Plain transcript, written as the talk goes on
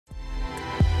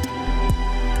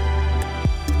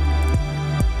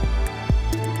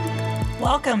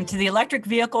Welcome to the Electric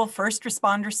Vehicle First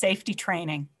Responder Safety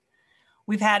Training.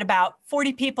 We've had about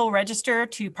 40 people register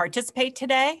to participate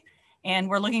today, and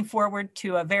we're looking forward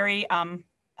to a very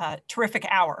terrific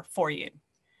hour for you.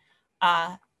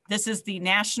 This is the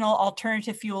National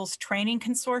Alternative Fuels Training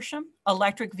Consortium,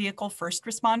 Electric Vehicle First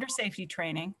Responder Safety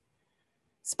Training,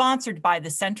 sponsored by the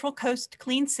Central Coast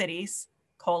Clean Cities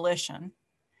Coalition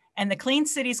and the Clean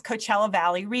Cities Coachella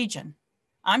Valley region.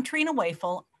 I'm Trina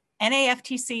Wafel,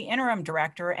 NAFTC Interim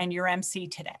Director and your MC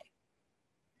today.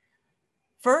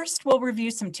 First, we'll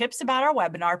review some tips about our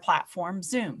webinar platform,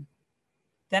 Zoom.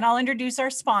 Then I'll introduce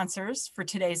our sponsors for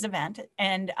today's event,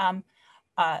 and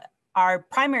our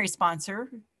primary sponsor,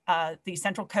 the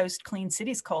Central Coast Clean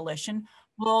Cities Coalition,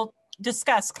 will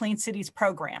discuss Clean Cities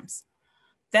programs.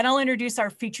 Then I'll introduce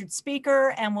our featured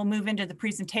speaker, and we'll move into the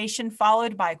presentation,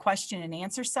 followed by a question and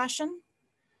answer session.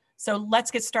 So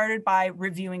let's get started by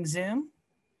reviewing Zoom.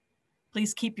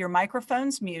 Please keep your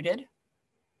microphones muted.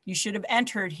 You should have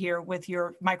entered here with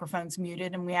your microphones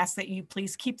muted, and we ask that you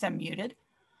please keep them muted.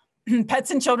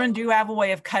 Pets and children do have a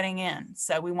way of cutting in,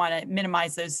 so we want to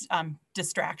minimize those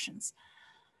distractions.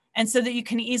 And so that you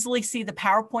can easily see the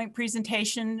PowerPoint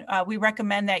presentation, we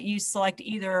recommend that you select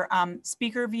either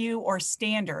speaker view or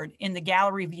standard in the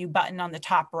gallery view button on the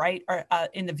top right, or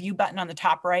in the view button on the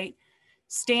top right.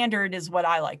 Standard is what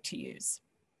I like to use.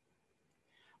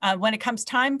 When it comes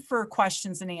time for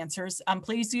questions and answers,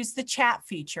 please use the chat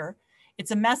feature.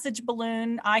 It's a message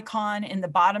balloon icon in the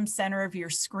bottom center of your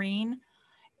screen.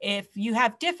 If you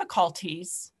have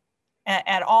difficulties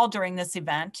at all during this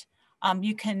event,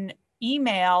 you can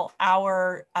email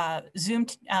our Zoom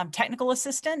technical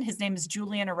assistant. His name is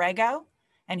Julian Arrego,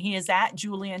 and he is at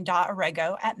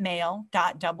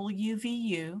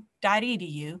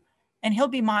julian.arrego@mail.wvu.edu, and he'll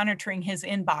be monitoring his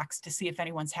inbox to see if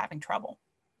anyone's having trouble.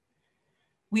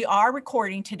 We are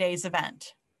recording today's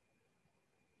event.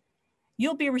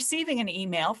 You'll be receiving an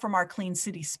email from our Clean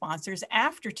Cities sponsors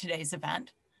after today's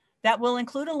event that will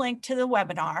include a link to the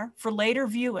webinar for later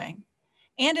viewing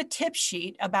and a tip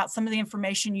sheet about some of the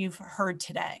information you've heard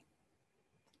today.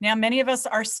 Now, many of us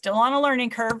are still on a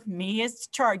learning curve, me as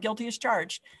guilty as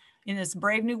charged, in this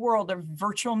brave new world of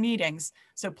virtual meetings.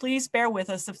 So please bear with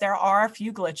us if there are a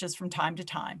few glitches from time to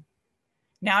time.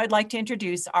 Now I'd like to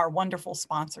introduce our wonderful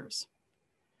sponsors.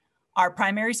 Our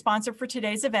primary sponsor for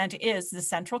today's event is the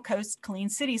Central Coast Clean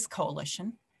Cities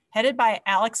Coalition, headed by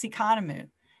Alex Economou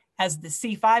as the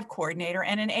C5 coordinator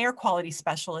and an air quality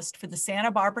specialist for the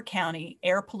Santa Barbara County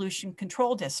Air Pollution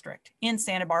Control District in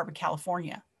Santa Barbara,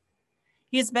 California.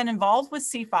 He has been involved with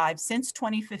C5 since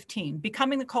 2015,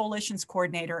 becoming the coalition's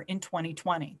coordinator in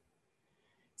 2020.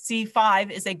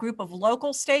 C5 is a group of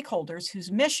local stakeholders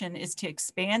whose mission is to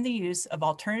expand the use of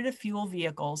alternative fuel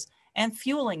vehicles and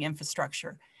fueling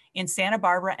infrastructure in Santa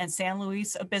Barbara and San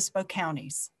Luis Obispo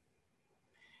counties.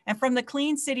 And from the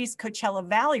Clean Cities Coachella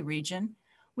Valley region,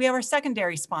 we have our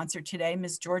secondary sponsor today,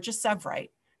 Ms. Georgia Sevright,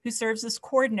 who serves as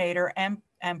coordinator and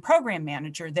program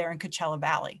manager there in Coachella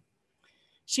Valley.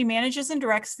 She manages and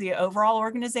directs the overall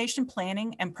organization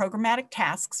planning and programmatic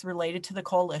tasks related to the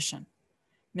coalition.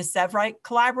 Ms. Sevright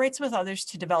collaborates with others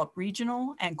to develop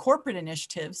regional and corporate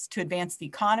initiatives to advance the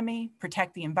economy,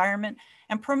 protect the environment,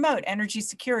 and promote energy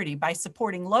security by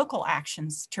supporting local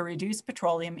actions to reduce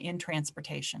petroleum in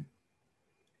transportation.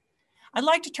 I'd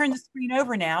like to turn the screen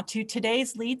over now to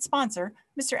today's lead sponsor,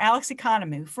 Mr. Alex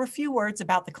Economou, for a few words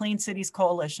about the Clean Cities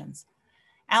Coalitions.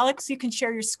 Alex, you can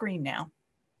share your screen now.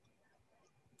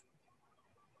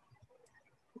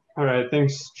 All right,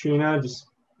 thanks, Trina. Just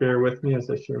bear with me as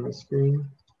I share my screen.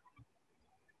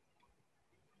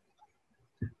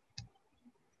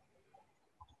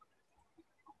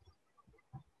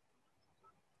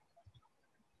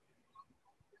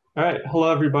 All right, hello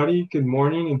everybody, good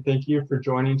morning, and thank you for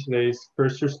joining today's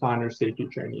First Responder Safety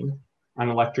Training on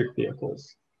electric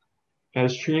vehicles.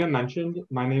 As Trina mentioned,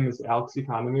 my name is Alex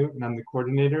Economou, and I'm the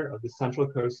coordinator of the Central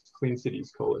Coast Clean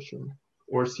Cities Coalition,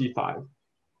 or C5.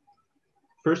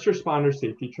 First Responder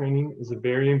Safety Training is a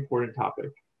very important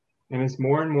topic, and as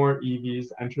more and more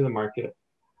EVs enter the market,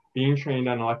 being trained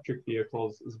on electric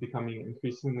vehicles is becoming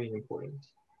increasingly important.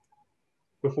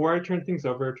 Before I turn things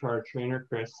over to our trainer,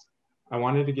 Chris, I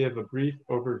wanted to give a brief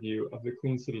overview of the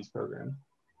Clean Cities program,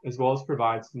 as well as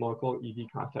provide some local EV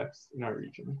context in our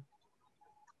region.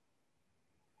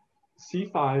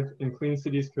 C5 and Clean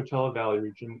Cities Coachella Valley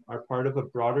region are part of a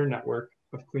broader network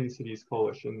of Clean Cities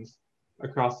coalitions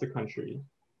across the country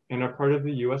and are part of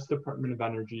the U.S. Department of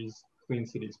Energy's Clean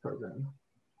Cities program.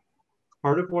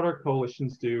 Part of what our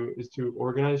coalitions do is to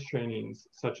organize trainings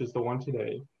such as the one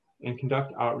today and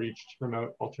conduct outreach to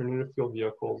promote alternative fuel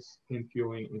vehicles and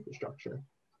fueling infrastructure.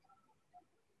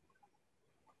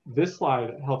 This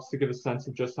slide helps to give a sense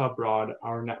of just how broad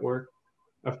our network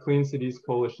of Clean Cities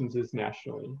coalitions is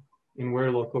nationally and where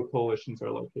local coalitions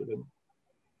are located.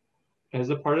 As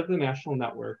a part of the national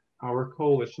network, our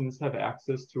coalitions have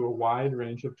access to a wide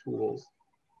range of tools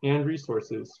and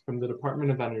resources from the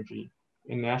Department of Energy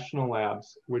and national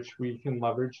labs, which we can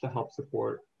leverage to help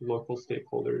support local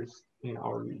stakeholders in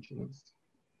our regions.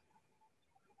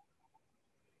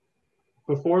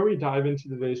 Before we dive into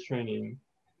today's training,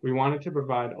 we wanted to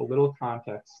provide a little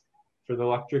context for the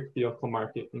electric vehicle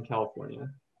market in California.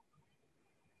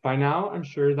 By now, I'm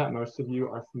sure that most of you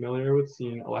are familiar with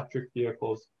seeing electric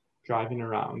vehicles driving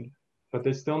around, but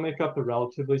they still make up a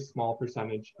relatively small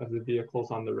percentage of the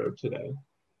vehicles on the road today.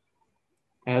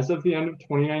 As of the end of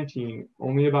 2019,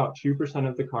 only about 2%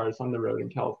 of the cars on the road in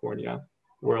California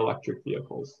were electric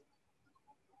vehicles.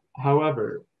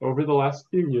 However, over the last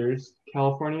few years,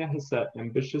 California has set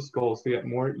ambitious goals to get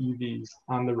more EVs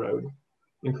on the road,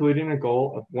 including a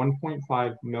goal of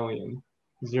 1.5 million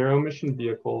zero-emission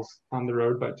vehicles on the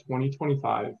road by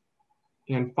 2025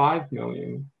 and 5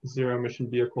 million zero-emission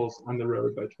vehicles on the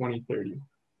road by 2030.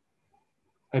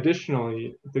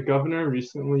 Additionally, the governor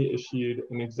recently issued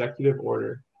an executive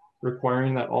order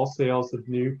requiring that all sales of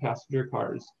new passenger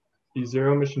cars be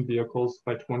zero-emission vehicles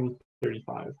by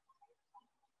 2035.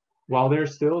 While there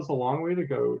still is a long way to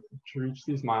go to reach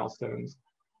these milestones,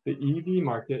 the EV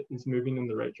market is moving in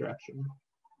the right direction.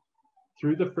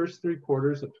 Through the first 3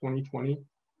 quarters of 2020,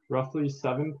 roughly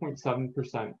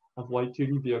 7.7% of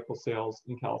light-duty vehicle sales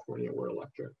in California were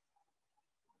electric.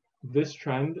 This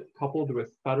trend, coupled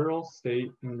with federal,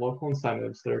 state, and local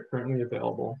incentives that are currently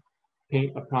available,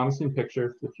 paint a promising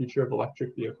picture for the future of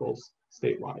electric vehicles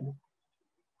statewide.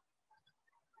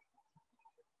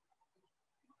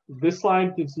 This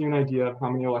slide gives you an idea of how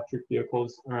many electric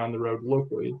vehicles are on the road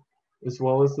locally, as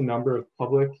well as the number of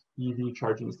public EV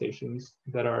charging stations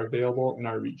that are available in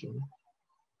our region.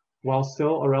 While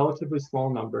still a relatively small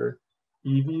number,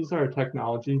 EVs are a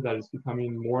technology that is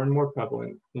becoming more and more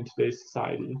prevalent in today's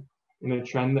society, and a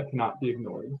trend that cannot be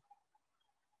ignored.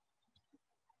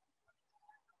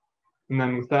 And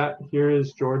then with that, here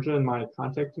is Georgia and my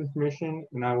contact information,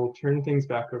 and I will turn things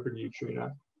back over to you,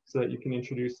 Trina, so that you can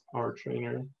introduce our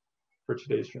trainer for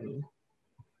today's training.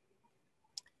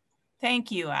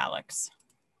 Thank you, Alex.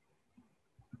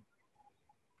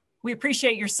 We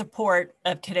appreciate your support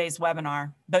of today's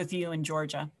webinar, both you and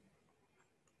Georgia.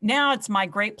 Now it's my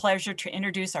great pleasure to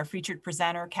introduce our featured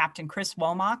presenter, Captain Chris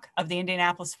Womack of the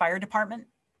Indianapolis Fire Department.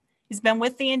 He's been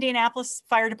with the Indianapolis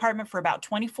Fire Department for about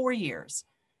 24 years.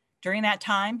 During that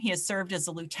time, he has served as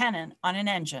a lieutenant on an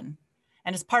engine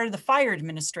and as part of the fire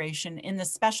administration in the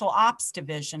Special Ops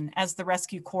Division as the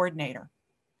rescue coordinator.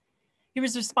 He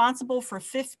was responsible for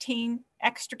 15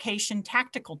 extrication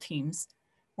tactical teams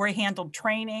where he handled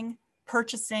training,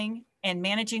 purchasing, and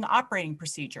managing operating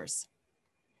procedures.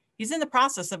 He's in the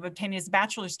process of obtaining his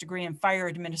bachelor's degree in fire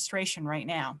administration right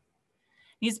now.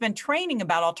 He's been training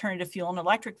about alternative fuel and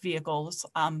electric vehicles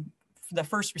for the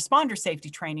first responder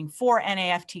safety training for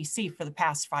NAFTC for the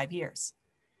past 5 years.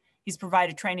 He's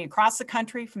provided training across the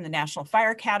country from the National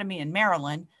Fire Academy in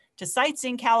Maryland to sites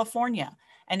in California.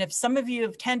 And if some of you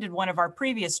have attended one of our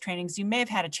previous trainings, you may have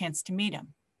had a chance to meet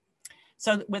him.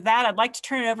 So with that, I'd like to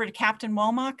turn it over to Captain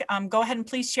Womack. Go ahead and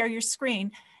please share your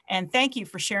screen. And thank you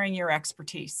for sharing your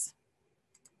expertise.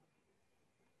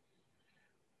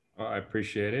 I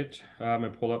appreciate it. I'm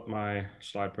going to pull up my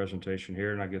slide presentation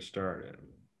here and I get started.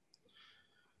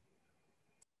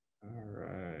 All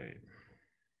right.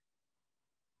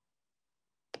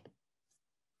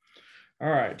 All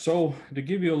right, so to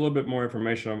give you a little bit more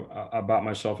information about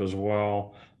myself as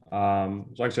well,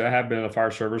 like I said, I have been in the fire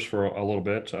service for a little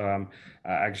bit.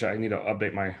 Actually, I need to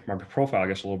update my profile, I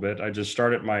guess, a little bit. I just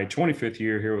started my 25th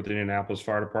year here with the Indianapolis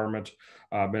Fire Department.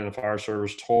 I've been in the fire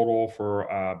service total for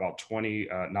about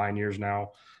 29 years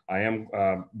now. I am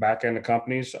back in the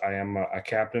companies. I am a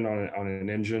captain on an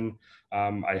engine.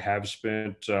 I have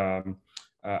spent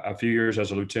a few years as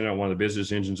a lieutenant on one of the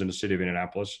busiest engines in the city of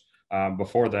Indianapolis.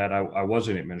 Before that, I was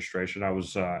in administration. I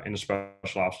was in the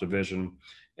Special Ops Division.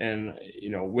 And, you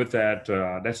know, with that,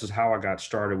 this is how I got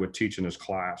started with teaching this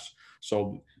class.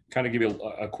 So kind of give you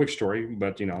a quick story,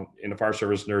 but, you know, in the fire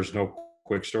service, there's no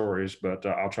quick stories, but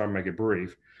I'll try to make it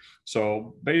brief.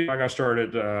 So basically, I got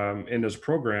started in this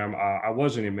program. I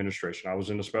was in administration. I was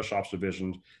in the Special Ops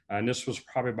Division, and this was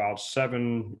probably about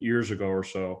 7 years ago or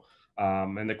so.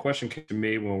 And the question came to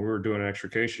me when we were doing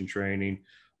extrication training: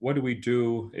 what do we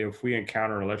do if we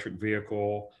encounter an electric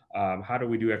vehicle? How do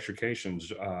we do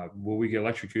extrications? Will we get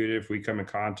electrocuted if we come in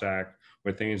contact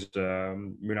with things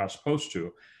we're not supposed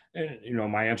to?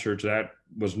 And, my answer to that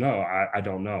was no, I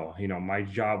don't know. My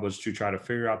job was to try to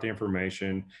figure out the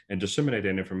information and disseminate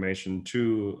that information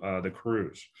to the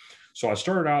crews. So I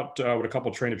started out with a couple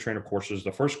of trainer courses.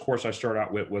 The first course I started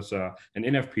out with was an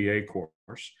NFPA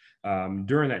course.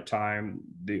 During that time,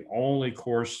 the only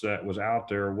course that was out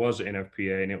there was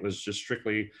NFPA, and it was just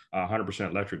strictly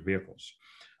 100% electric vehicles.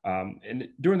 And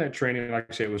during that training, like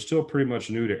I said, it was still pretty much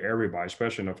new to everybody,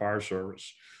 especially in the fire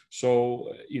service.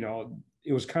 So,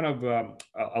 it was kind of a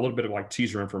little bit of like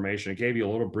teaser information. It gave you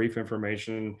a little brief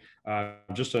information,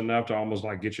 just enough to almost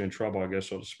like get you in trouble, I guess,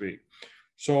 so to speak.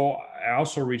 So I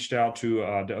also reached out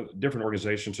to different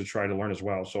organizations to try to learn as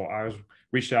well. So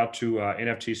reached out to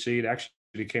NFTC. It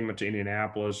actually came into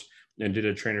Indianapolis and did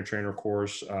a trainer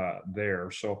course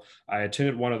there. So I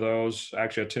attended one of those.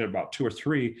 Actually, I attended about 2 or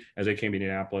 3 as they came to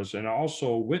Indianapolis, and I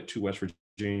also went to West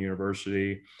Virginia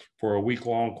University for a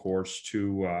week-long course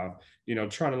to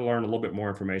try to learn a little bit more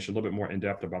information, a little bit more in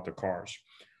depth about the cars.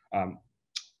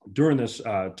 During this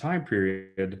time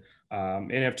period,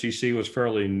 NFTC was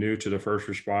fairly new to the first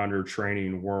responder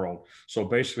training world. So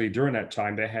basically during that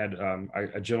time, they had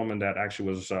a gentleman that actually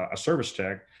was a service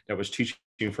tech that was teaching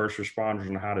first responders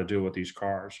on how to deal with these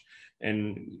cars.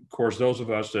 And of course, those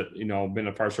of us that, been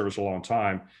in fire service a long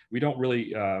time, we don't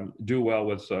really do well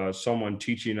with someone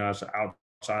teaching us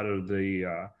outside of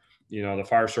the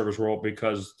fire service world,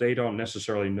 because they don't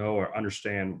necessarily know or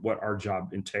understand what our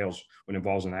job entails when it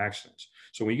involves an accident.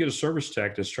 So when you get a service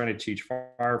tech that's trying to teach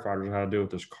firefighters how to deal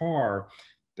with this car,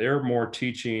 they're more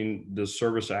teaching the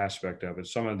service aspect of it,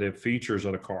 some of the features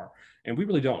of the car. And we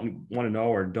really don't want to know,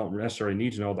 or don't necessarily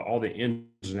need to know, all the ins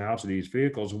and outs of these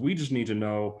vehicles. We just need to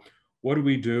know, what do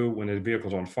we do when the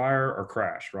vehicle's on fire or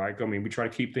crash, right? I mean, we try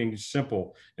to keep things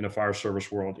simple in the fire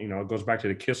service world. It goes back to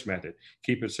the KISS method: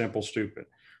 keep it simple, stupid,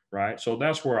 right? So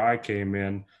that's where I came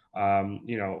in, 5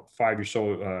 or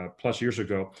so plus years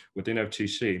ago with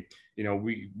NFTC.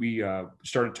 We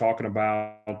started talking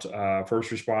about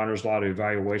first responders. A lot of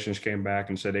evaluations came back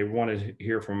and said they wanted to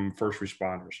hear from first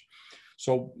responders.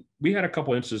 So we had a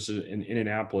couple instances in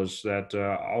Indianapolis that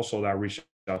also that I reached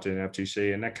out to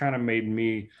NFTC, and that kind of made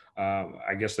me,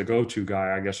 I guess, the go-to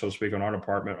guy, I guess, so to speak, on our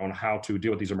department on how to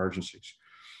deal with these emergencies.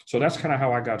 So that's kind of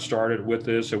how I got started with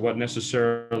this. It wasn't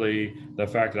necessarily the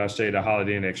fact that I stayed at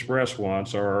Holiday Inn Express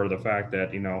once, or the fact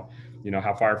that,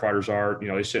 how firefighters are,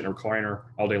 they sit in a recliner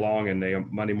all day long and they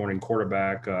Monday morning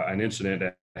quarterback an incident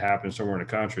that happened somewhere in the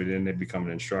country, then they become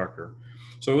an instructor.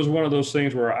 So it was one of those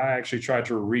things where I actually tried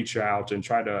to reach out and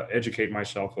try to educate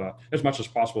myself as much as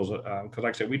possible, because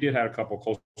like I said, we did have a couple of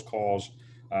close calls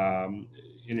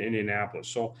in Indianapolis.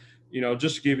 So,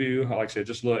 just to give you, like I said,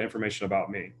 just a little information about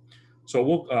me. So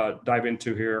we'll dive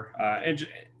into here. And,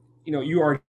 you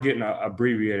are getting an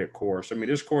abbreviated course. I mean,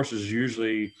 this course is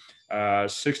usually 6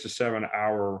 to 7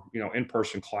 hour,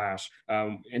 in-person class.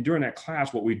 And during that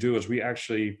class, what we do is we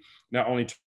actually not only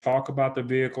talk about the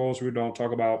vehicles, we don't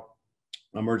talk about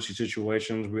emergency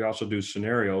situations, we also do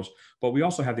scenarios, but we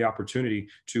also have the opportunity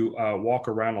to walk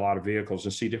around a lot of vehicles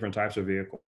and see different types of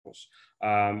vehicles.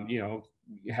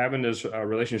 Having this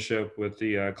relationship with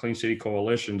the Clean City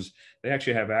Coalitions, they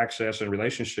actually have access and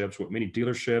relationships with many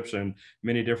dealerships and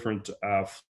many different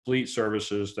fleet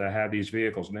services that have these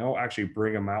vehicles, and they'll actually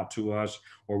bring them out to us,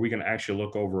 or we can actually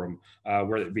look over them,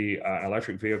 whether it be an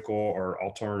electric vehicle or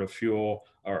alternative fuel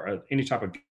or any type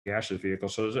of gaseous vehicle.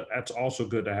 So that's also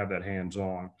good to have that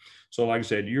hands-on. So like I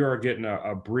said, you are getting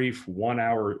a brief 1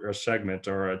 hour segment,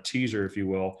 or a teaser, if you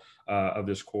will, of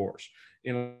this course.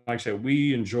 And like I said,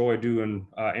 we enjoy doing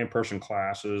in-person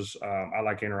classes. I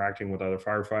like interacting with other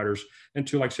firefighters. And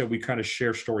too, like I said, we kind of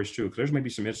share stories too, because there's maybe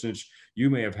some incidents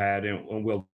you may have had, and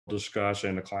we'll discuss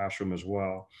in the classroom as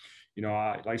well.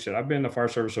 Like I said, I've been in the fire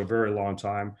service a very long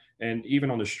time, and even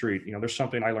on the street, there's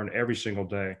something I learn every single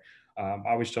day. I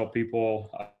always tell people,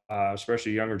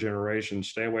 especially younger generations,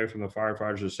 stay away from the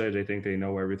firefighters that say they think they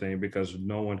know everything, because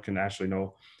no one can actually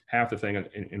know half the thing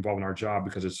involving our job,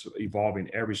 because it's evolving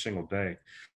every single day.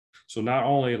 So not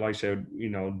only, like I said,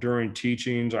 during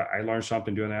teachings, I learned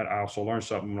something doing that. I also learned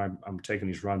something when I'm taking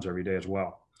these runs every day as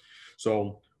well.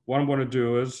 So what I'm going to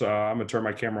do is I'm going to turn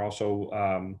my camera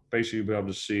also, basically you'll be able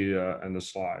to see in the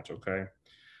slides, okay?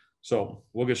 So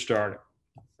we'll get started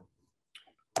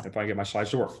if I get my slides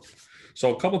to work.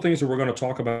 So a couple of things that we're going to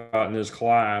talk about in this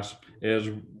class is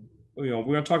we're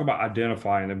going to talk about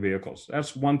identifying the vehicles.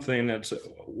 That's one thing that's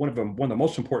one of the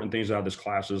most important things out of this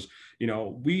class is,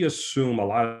 we assume a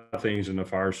lot of things in the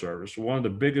fire service. One of the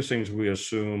biggest things we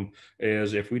assume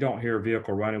is if we don't hear a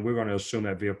vehicle running, we're going to assume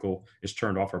that vehicle is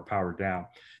turned off or powered down.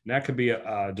 And that could be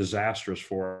disastrous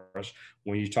for us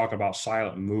when you talk about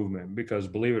silent movement, because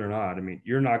believe it or not, I mean,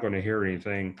 you're not going to hear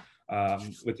anything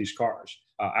with these cars.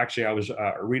 Actually, I was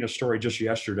reading a story just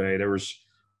yesterday. There was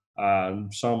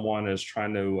someone is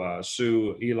trying to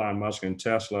sue Elon Musk and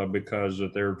Tesla because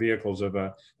of their vehicles of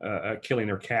killing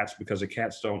their cats because the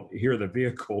cats don't hear the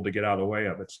vehicle to get out of the way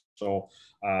of it. So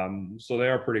they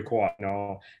are pretty quiet,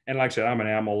 And like I said, I'm an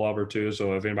animal lover too.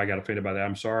 So if anybody got offended by that,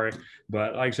 I'm sorry.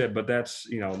 But like I said, but that's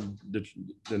the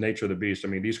nature of the beast. I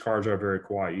mean, these cars are very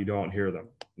quiet. You don't hear them.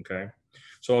 Okay.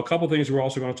 So a couple of things we're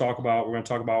also going to talk about. We're going to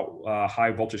talk about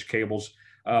high voltage cables.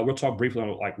 We'll talk briefly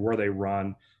on like where they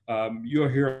run. You'll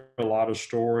hear a lot of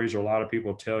stories, or a lot of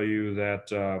people tell you that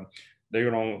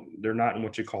they're not in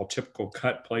what you call typical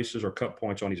cut places or cut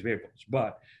points on these vehicles.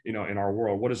 But in our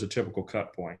world, what is a typical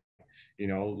cut point?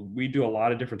 We do a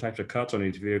lot of different types of cuts on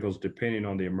these vehicles depending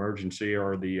on the emergency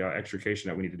or the extrication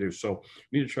that we need to do. So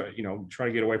we need to try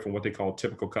to get away from what they call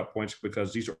typical cut points,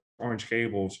 because these orange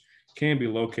cables can be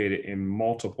located in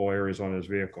multiple areas on this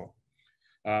vehicle.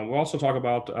 We'll also talk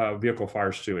about vehicle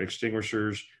fires too,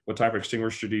 extinguishers. What type of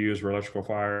extinguisher do you use for electrical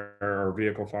fire or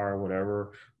vehicle fire,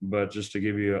 whatever. But just to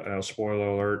give you a spoiler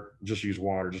alert, just use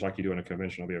water, just like you do in a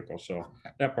conventional vehicle. So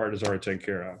that part is already taken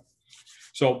care of.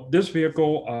 So this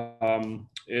vehicle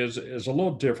is a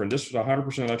little different. This is a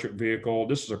 100% electric vehicle.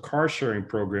 This is a car sharing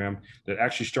program that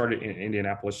actually started in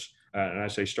Indianapolis. And I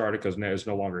say started because it's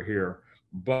no longer here.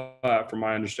 But from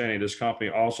my understanding, this company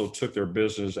also took their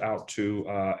business out to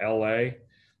LA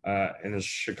and it's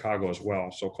Chicago as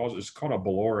well. So it's called a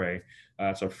Bolloré.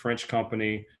 It's a French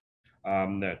company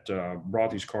that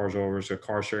brought these cars over. It's a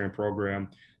car sharing program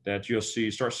that you'll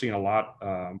start seeing a lot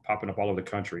popping up all over the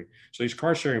country. So these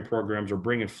car sharing programs are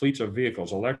bringing fleets of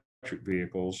vehicles, electric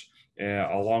vehicles,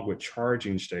 along with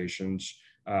charging stations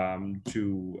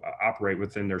to operate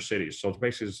within their cities. So it's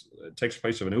basically, it takes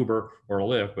place of an Uber or a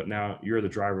Lyft, but now you're the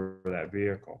driver of that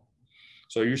vehicle.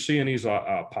 So you're seeing these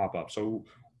pop up. So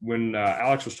when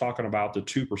Alex was talking about the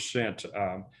 2%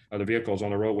 of the vehicles on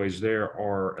the roadways there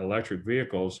are electric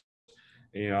vehicles,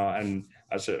 and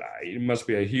I said, it must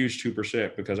be a huge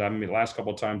 2%, because I mean, the last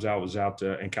couple of times I was out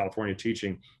in California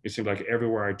teaching, it seemed like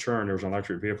everywhere I turned, there was an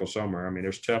electric vehicle somewhere. I mean,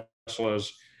 there's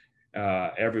Teslas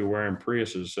everywhere and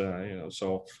Priuses,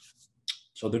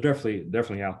 so they're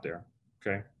definitely out there.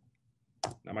 Okay.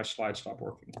 Now my slide stopped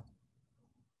working.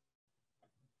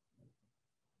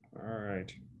 All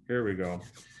right, here we go.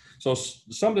 So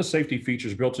some of the safety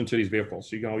features built into these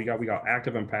vehicles, we got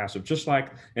active and passive. Just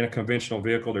like in a conventional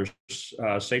vehicle, there's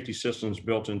safety systems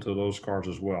built into those cars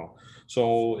as well.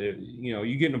 So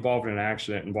you get involved in an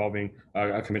accident involving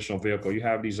a conventional vehicle, you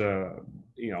have these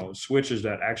switches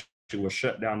that actually will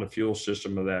shut down the fuel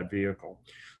system of that vehicle.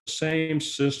 Same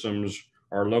systems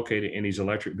are located in these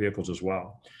electric vehicles as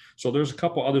well. So there's a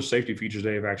couple other safety features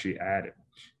they've actually added.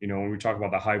 When we talk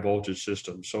about the high voltage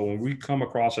system. So when we come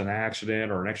across an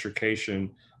accident or an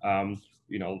extrication,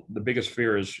 the biggest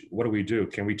fear is, what do?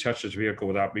 Can we touch this vehicle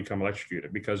without becoming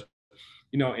electrocuted? Because,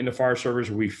 in the fire service,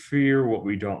 we fear what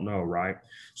we don't know, right?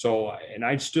 So, and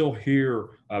I still hear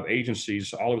of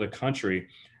agencies all over the country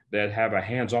that have a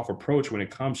hands-off approach when it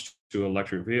comes to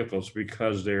electric vehicles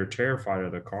because they're terrified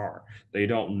of the car. They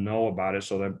don't know about it,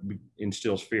 so that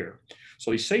instills fear.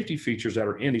 So these safety features that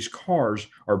are in these cars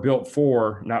are built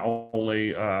for not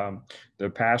only the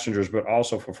passengers, but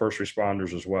also for first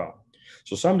responders as well.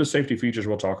 So some of the safety features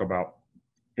we'll talk about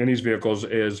in these vehicles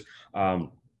is,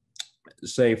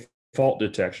 say, fault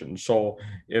detection. So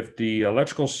if the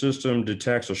electrical system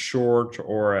detects a short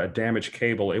or a damaged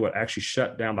cable, it would actually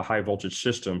shut down the high voltage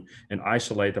system and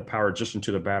isolate the power just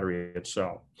into the battery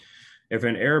itself. If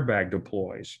an airbag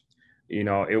deploys,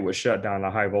 it would shut down the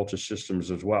high voltage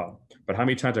systems as well. But how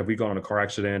many times have we gone in a car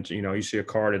accident? You see a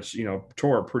car that's,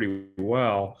 tore up pretty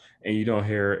well, and you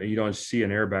don't see an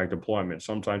airbag deployment.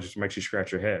 Sometimes it just makes you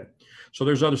scratch your head. So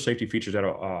there's other safety features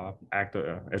that act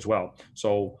as well.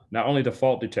 So not only the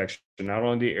fault detection, not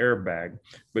only the airbag,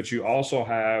 but you also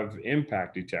have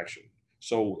impact detection.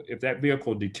 So if that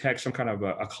vehicle detects some kind of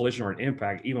a collision or an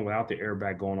impact, even without the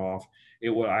airbag going off, it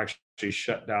will actually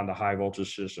shut down the high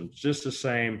voltage system, just the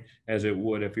same as it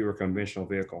would if you were a conventional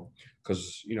vehicle.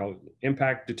 Because,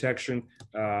 impact detection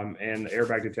and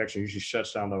airbag detection usually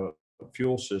shuts down the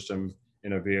fuel system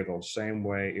in a vehicle, same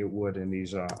way it would in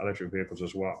these electric vehicles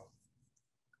as well.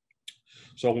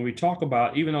 So when we talk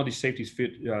about, even though these safety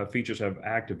features have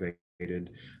activated,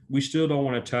 we still don't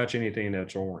want to touch anything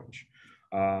that's orange.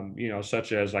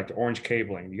 Such as like the orange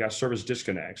cabling. You got service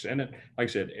disconnects, and like I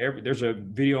said, there's a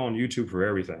video on YouTube for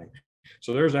everything.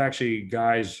 So there's actually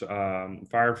guys,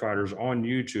 firefighters on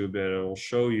YouTube that will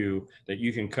show you that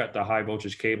you can cut the high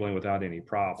voltage cabling without any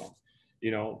problem.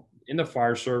 In the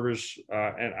fire service,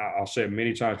 and I'll say it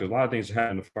many times because a lot of things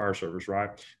happen in the fire service, right?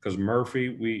 Because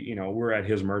Murphy, we're at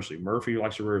his mercy. Murphy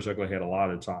likes to rear his ugly head a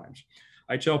lot of times.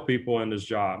 I tell people in this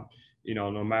job,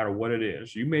 no matter what it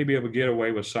is, you may be able to get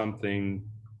away with something,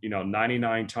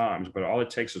 99 times, but all it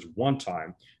takes is one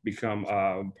time become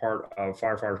part of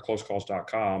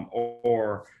firefighterclosecalls.com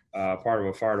or part of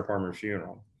a fire department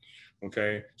funeral.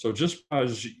 Okay. So just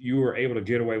because you were able to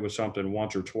get away with something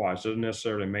once or twice doesn't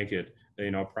necessarily make it,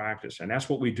 practice. And that's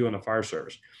what we do in the fire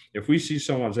service. If we see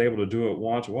someone's able to do it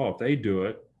once, well, if they do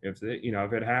it, if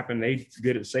it happened, they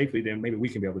did it safely, then maybe we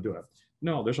can be able to do it.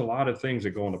 No, there's a lot of things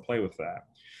that go into play with that.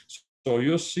 So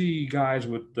you'll see guys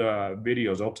with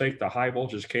videos, they'll take the high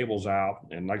voltage cables out.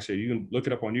 And like I said, you can look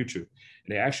it up on YouTube. And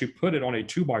they actually put it on a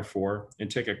 2x4 and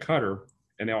take a cutter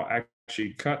and they'll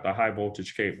actually cut the high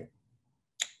voltage cable.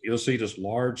 You'll see this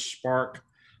large spark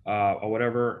or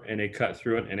whatever, and they cut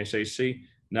through it and they say, see,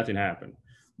 nothing happened.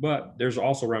 But there's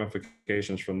also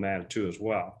ramifications from that too as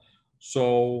well.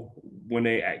 So when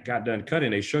they got done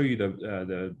cutting, they show you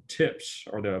the tips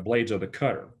or the blades of the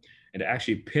cutter, and it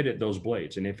actually pitted those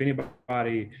blades. And if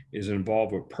anybody is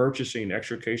involved with purchasing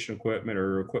extrication equipment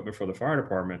or equipment for the fire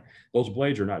department, those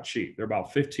blades are not cheap. They're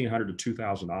about $1,500 to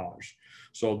 $2,000.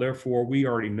 So therefore, we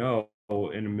already know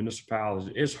in the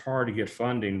municipalities, it's hard to get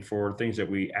funding for things that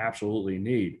we absolutely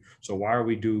need. So why are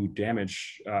we do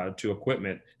damage to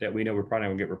equipment that we know we're probably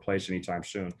not gonna get replaced anytime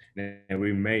soon, and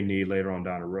we may need later on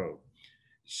down the road?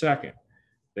 Second,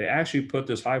 they actually put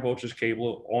this high voltage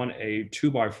cable on a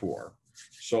 2x4.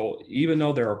 So even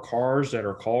though there are cars that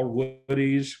are called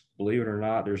woodies, believe it or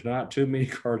not, there's not too many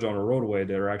cars on a roadway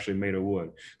that are actually made of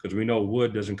wood, because we know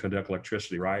wood doesn't conduct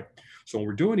electricity, right? So when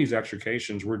we're doing these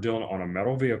extrications, we're doing it on a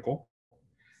metal vehicle.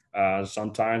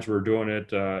 Sometimes we're doing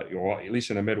it, at least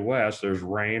in the Midwest, there's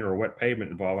rain or wet pavement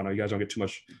involved. I know you guys don't get too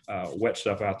much wet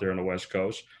stuff out there on the West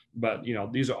Coast, but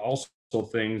these are also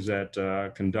things that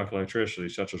conduct electricity,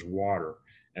 such as water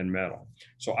and metal.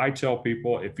 So I tell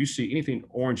people, if you see anything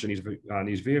orange in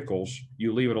these vehicles,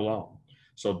 you leave it alone.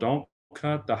 So don't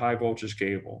cut the high voltage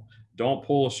cable. Don't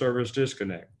pull a service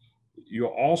disconnect. You'll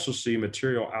also see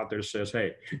material out there that says,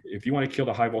 hey, if you want to kill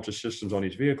the high voltage systems on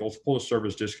these vehicles, pull a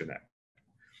service disconnect.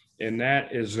 And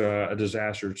that is a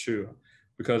disaster too,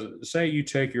 because say you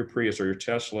take your Prius or your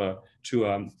Tesla to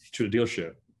the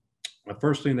dealership. The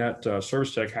first thing that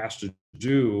service tech has to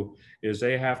do is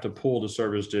they have to pull the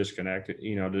service disconnect,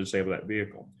 to disable that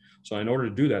vehicle. So in order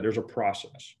to do that, there's a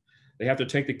process. They have to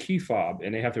take the key fob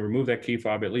and they have to remove that key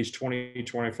fob at least 20,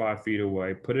 25 feet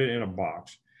away, put it in a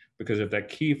box, because if that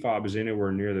key fob is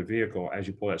anywhere near the vehicle, as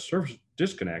you pull that service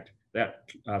disconnect, that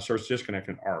service disconnect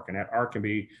can arc, and that arc can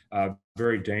be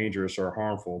very dangerous or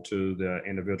harmful to the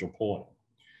individual pulling.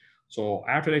 So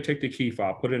after they take the key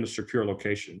fob, put it in a secure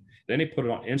location, then they put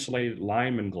it on insulated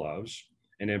lineman gloves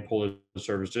and then pull the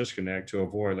service disconnect to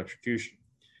avoid electrocution.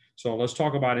 So let's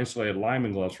talk about insulated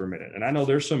lineman gloves for a minute. And I know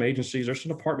there's some agencies, there's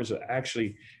some departments that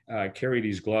actually carry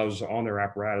these gloves on their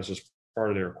apparatus as part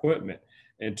of their equipment.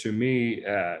 And to me,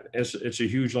 it's a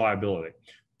huge liability,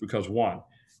 because one,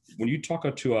 when you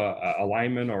talk to a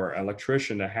lineman or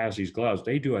electrician that has these gloves,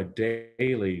 they do a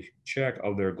daily check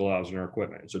of their gloves and their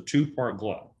equipment. It's a two-part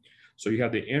glove. So you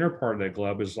have the inner part of that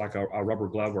glove is like a rubber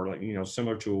glove, or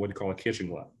similar to what you call a kitchen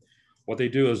glove. What they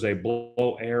do is they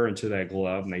blow air into that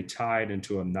glove and they tie it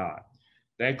into a knot.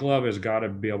 That glove has got to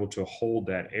be able to hold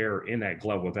that air in that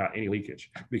glove without any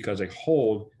leakage, because a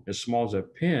hole as small as a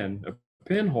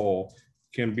pinhole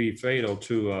can be fatal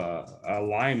to a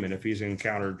lineman if he's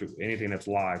encountered anything that's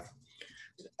live.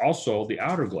 Also, the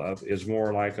outer glove is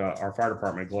more like our fire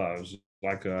department gloves,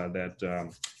 like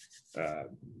that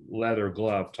leather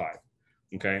glove type.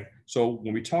 Okay, so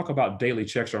when we talk about daily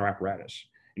checks on our apparatus,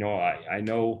 I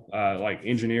know like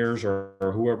engineers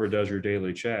or whoever does your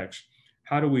daily checks,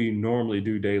 how do we normally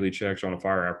do daily checks on a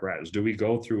fire apparatus? Do we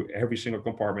go through every single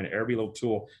compartment, every little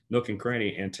tool, nook and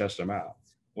cranny, and test them out?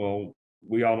 Well,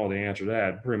 we all know the answer to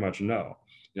that, pretty much no.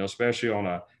 Especially on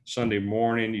a Sunday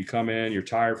morning, you come in, you're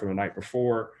tired from the night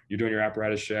before, you're doing your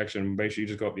apparatus checks, and basically you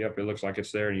just go, yep, it looks like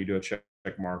it's there, and you do a check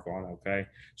mark on it, okay?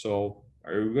 So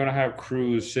are we gonna have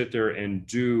crews sit there and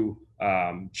do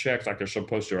checks like they're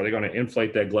supposed to? Are they gonna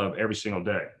inflate that glove every single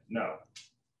day? No.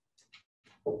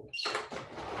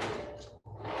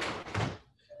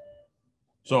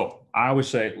 So I would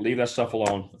say leave that stuff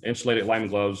alone. Insulated lighting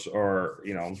gloves are,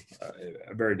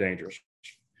 very dangerous.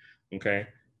 Okay.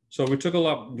 So we took a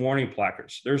lot of warning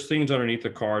placards. There's things underneath the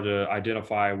car to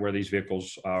identify where these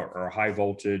vehicles are high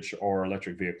voltage or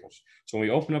electric vehicles. So when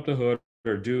we open up the hood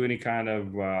or do any kind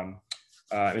of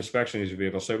inspection of these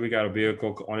vehicles, say we got a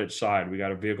vehicle on its side, we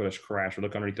got a vehicle that's crashed, we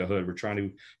look underneath the hood, we're trying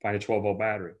to find a 12-volt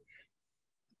battery.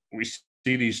 We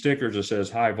see these stickers that says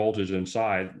high voltage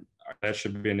inside. That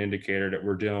should be an indicator that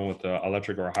we're dealing with an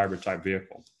electric or a hybrid type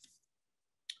vehicle.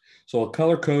 So a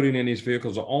color coding in these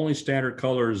vehicles, the only standard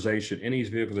colorization in these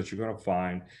vehicles that you're going to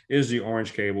find is the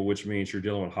orange cable, which means you're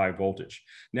dealing with high voltage.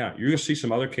 Now, you're going to see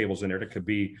some other cables in there that could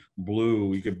be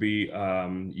blue, you could be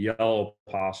yellow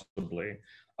possibly.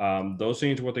 Those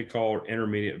things are what they call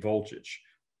intermediate voltage,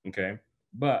 okay?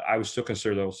 But I would still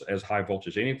consider those as high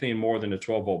voltage. Anything more than a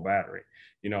 12-volt battery.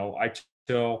 I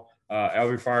tell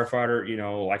every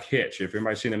firefighter, like Hitch, if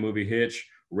everybody's seen the movie Hitch,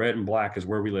 red and black is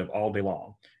where we live all day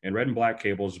long. And red and black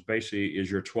cables basically is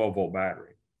your 12-volt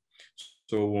battery.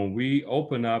 So when we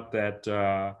open up that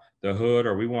the hood,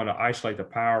 or we want to isolate the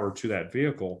power to that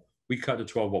vehicle, we cut the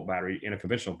 12-volt battery in a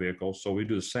conventional vehicle. So we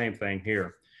do the same thing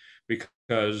here.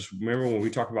 Because remember, when we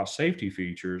talk about safety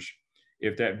features,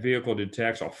 if that vehicle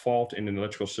detects a fault in an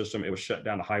electrical system, it will shut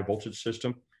down the high voltage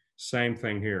system. Same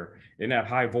thing here. In that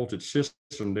high voltage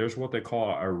system, there's what they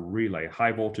call a relay,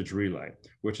 high voltage relay,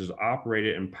 which is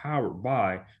operated and powered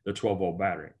by the 12-volt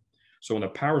battery. So when the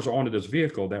power's onto this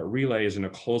vehicle, that relay is in a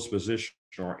closed position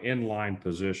or inline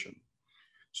position.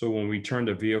 So when we turn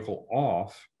the vehicle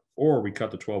off or we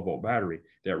cut the 12-volt battery,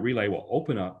 that relay will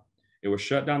open up. It will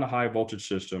shut down the high voltage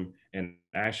system and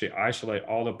actually isolate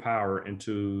all the power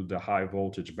into the high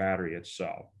voltage battery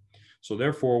itself. So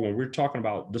therefore, when we're talking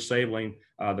about disabling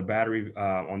the battery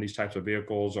on these types of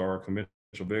vehicles or a conventional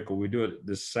vehicle, we do it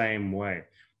the same way.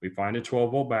 We find a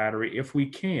 12-volt battery if we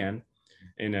can,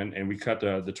 and we cut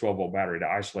the 12-volt battery to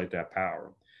isolate that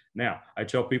power. Now, I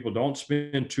tell people don't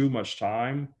spend too much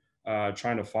time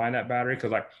trying to find that battery,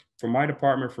 because like for my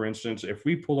department, for instance, if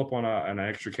we pull up on an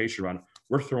extrication run,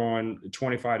 we're throwing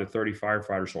 25 to 30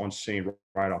 firefighters on scene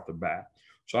right off the bat.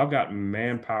 So I've got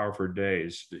manpower for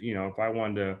days. If I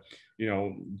wanted to,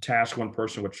 task one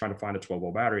person with trying to find a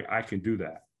 12-volt battery, I can do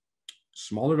that.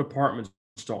 Smaller departments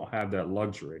don't have that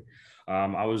luxury.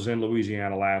 I was in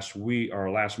Louisiana last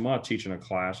month teaching a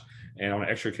class, and on an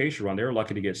extrication run, they were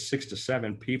lucky to get 6 to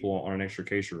 7 people on an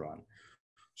extrication run.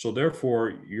 So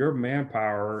therefore, your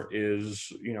manpower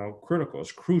is, critical.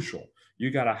 It's crucial.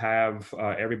 You got to have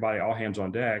everybody, all hands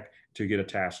on deck to get a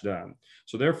task done.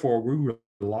 So therefore, we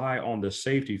rely on the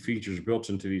safety features built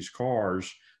into these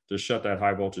cars to shut that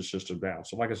high voltage system down.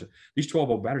 So like I said, these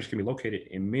 12-volt batteries can be located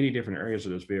in many different areas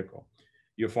of this vehicle.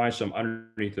 You'll find some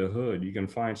underneath the hood. You can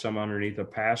find some underneath the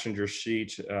passenger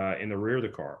seat in the rear of the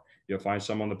car. You'll find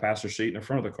some on the passenger seat in the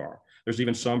front of the car. There's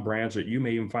even some brands that you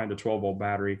may even find a 12-volt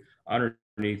battery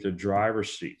underneath the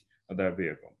driver's seat of that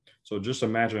vehicle. So just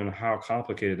imagine how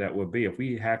complicated that would be. If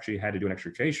we actually had to do an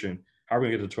extrication, how are we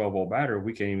going to get the 12-volt battery?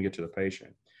 We can't even get to the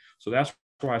patient. So that's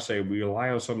why I say we rely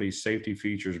on some of these safety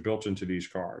features built into these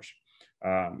cars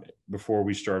before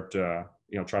we start, try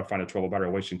to find a 12-volt battery,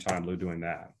 wasting time doing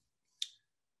that.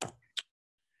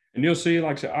 And you'll see,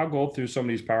 like I said, I'll go through some of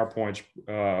these PowerPoints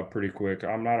pretty quick.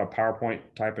 I'm not a PowerPoint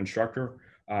type instructor.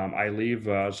 I leave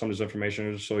some of this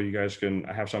information so you guys can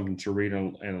have something to read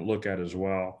and look at as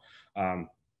well.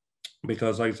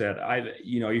 Because like I said,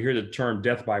 you hear the term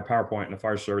death by PowerPoint in the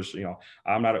fire service.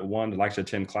 I'm not one that likes to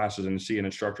attend classes and see an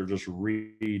instructor just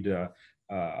read a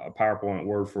PowerPoint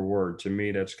word for word. To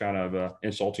me, that's kind of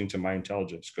insulting to my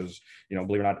intelligence, because,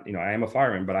 believe it or not, I am a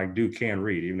fireman, but I can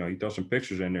read. Even though you throw some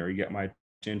pictures in there, you get my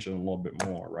attention a little bit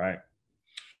more, right?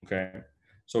 Okay.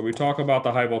 So we talk about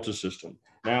the high voltage system.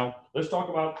 Now, let's talk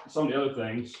about some of the other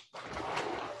things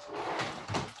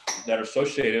that are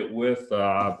associated with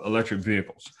electric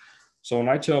vehicles. So when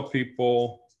I tell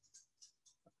people,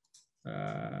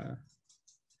 about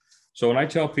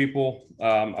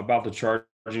the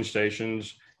charging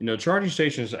stations, charging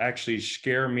stations actually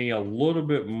scare me a little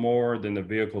bit more than the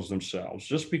vehicles themselves,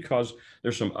 just because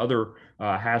there's some other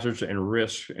hazards and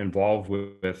risks involved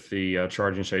with the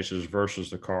charging stations versus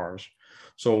the cars.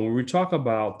 So when we talk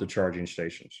about the charging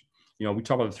stations, we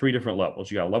talk about the 3 different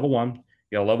levels. You got a level 1,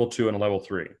 you got a level 2, and a level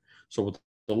 3. So with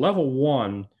the level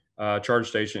 1 charge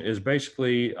station is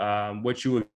basically what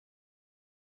you would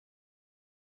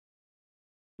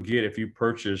get if you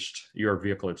purchased your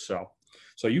vehicle itself.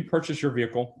 So you purchase your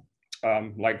vehicle,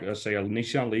 like say a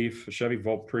Nissan Leaf, a Chevy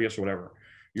Volt, Prius, or whatever.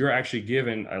 You're actually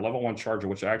given a level 1 charger,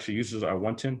 which actually uses a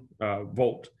 110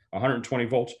 volt 120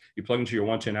 volts, you plug into your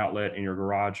 110 outlet in your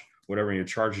garage, whatever, and it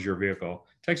charges your vehicle.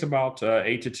 It takes about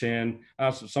 8 to 10,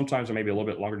 sometimes maybe a little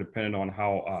bit longer, depending on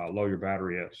how low your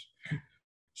battery is.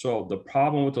 So the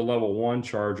problem with the level 1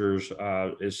 chargers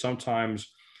is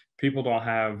sometimes people don't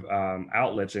have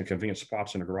outlets in convenient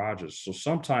spots in the garages. So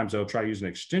sometimes they'll try to use an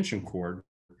extension cord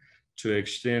to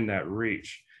extend that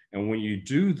reach. And when you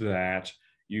do that,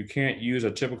 you can't use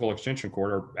a typical extension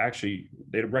cord, or actually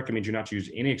they recommend you not to use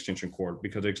any extension cord,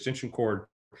 because the extension cord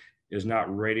is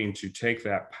not rating to take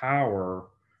that power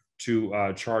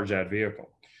to charge that vehicle.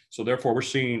 So therefore we're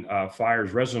seeing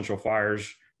fires, residential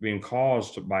fires, being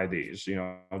caused by these,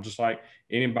 just like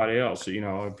anybody else.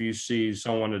 If you see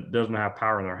someone that doesn't have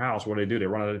power in their house, what do? They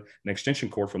run an extension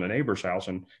cord from the neighbor's house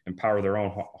and power their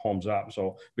own homes up.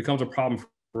 So it becomes a problem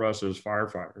for us as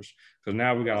firefighters, because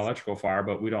now we got electrical fire,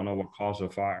 but we don't know what caused the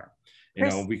fire.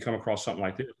 We come across something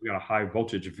like this, we got a high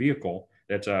voltage vehicle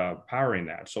that's powering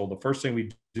that. So the first thing we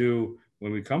do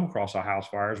when we come across a house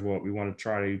fire is what we want to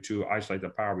try to isolate the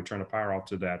power. We turn the power off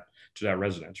to that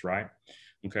residence, right?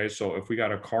 Okay, so if we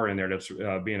got a car in there that's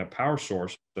being a power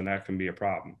source, then that can be a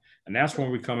problem. And that's when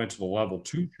we come into the level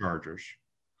 2 chargers.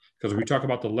 Because we talk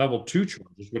about the level 2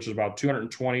 chargers, which is about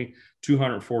 220,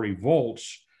 240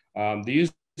 volts,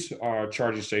 these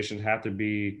charging stations have to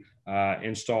be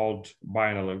installed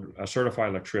by a certified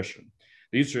electrician.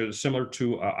 These are similar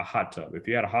to a hot tub. If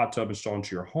you had a hot tub installed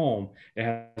into your home, it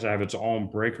has to have its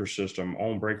own breaker system,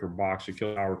 own breaker box to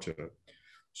kill power to it.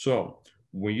 So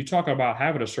when you talk about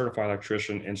having a certified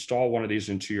electrician install one of these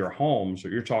into your homes,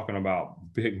 you're talking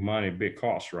about big money, big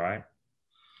costs, right?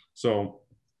 So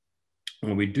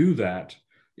when we do that,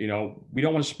 we don't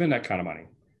want to spend that kind of money,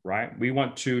 right? We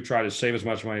want to try to save as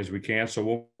much money as we can. So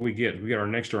what we get our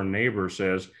next door neighbor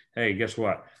says, hey, guess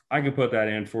what? I can put that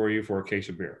in for you for a case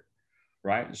of beer,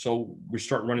 right? So we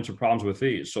start running into problems with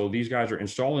these. So these guys are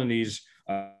installing these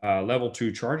level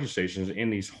 2 charging stations in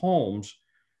these homes,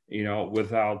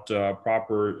 without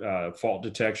proper fault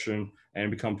detection, and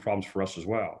it becomes problems for us as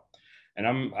well. And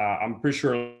I'm pretty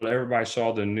sure everybody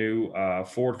saw the new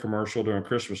Ford commercial during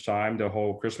Christmas time, the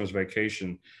whole Christmas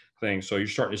vacation thing. So you're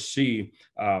starting to see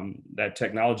that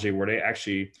technology where they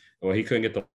actually, he couldn't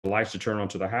get the lights to turn on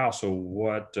to the house. So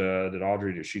what did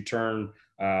Audrey do? She turned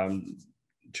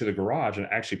to the garage and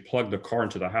actually plugged the car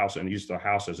into the house and used the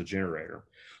house as a generator.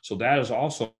 So that is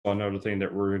also another thing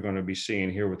that we're going to be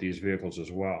seeing here with these vehicles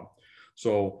as well.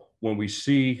 So when we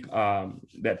see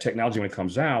that technology, when it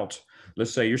comes out,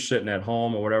 let's say you're sitting at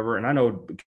home or whatever, and I know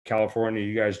California,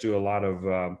 you guys do a lot of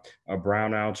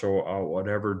brownouts or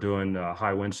whatever during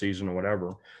high wind season or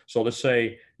whatever. So let's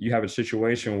say you have a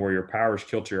situation where your power is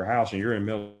killed to your house and you're in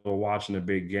the middle of watching the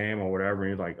big game or whatever,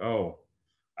 and you're like, oh,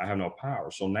 I have no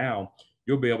power. So now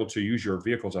you'll be able to use your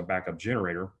vehicle as a backup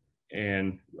generator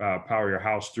and power your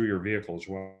house through your vehicle as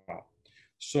well.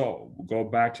 So we'll go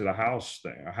back to the house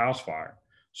thing, a house fire.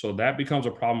 So that becomes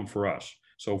a problem for us.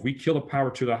 So if we kill the power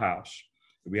to the house,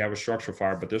 we have a structural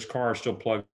fire, but this car is still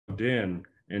plugged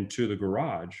into the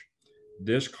garage,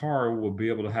 this car will be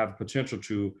able to have potential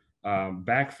to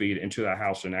backfeed into that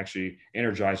house and actually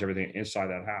energize everything inside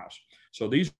that house. So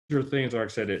these are things, like I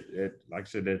said,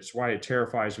 it's why it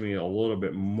terrifies me a little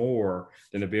bit more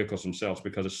than the vehicles themselves,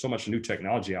 because there's so much new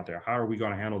technology out there. How are we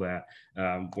going to handle that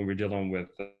when we're dealing with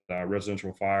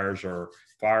residential fires or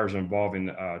fires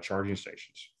involving charging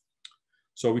stations?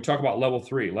 So we talk about level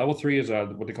 3. Level 3 is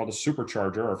what they call the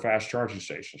supercharger or fast charging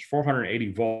stations,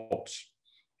 480 volts.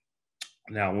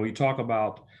 Now, when we talk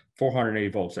about 480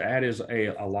 volts, that is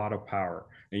a lot of power.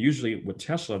 And usually with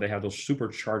Tesla, they have those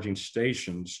supercharging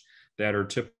stations that are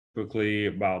typically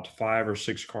about 5 or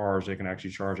 6 cars they can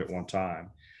actually charge at one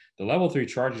time. The level 3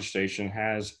 charging station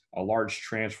has a large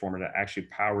transformer that actually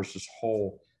powers this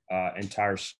whole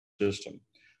entire system.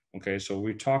 Okay, so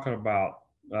we're talking about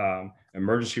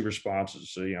emergency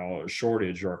responses, a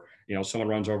shortage, or someone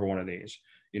runs over one of these.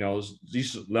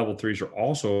 These level 3s are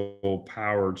also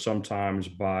powered sometimes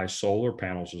by solar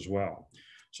panels as well.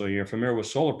 So you're familiar with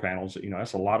solar panels,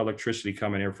 that's a lot of electricity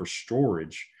coming in for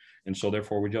storage. And so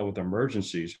therefore we deal with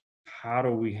emergencies. How do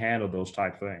we handle those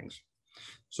type things?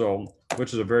 So,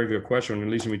 which is a very good question, and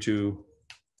leads me to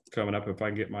coming up, if I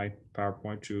can get my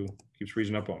PowerPoint to keeps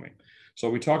freezing up on me.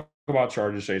 So we talk about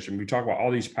charging station, we talk about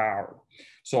all these power.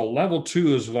 So level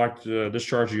 2 is like this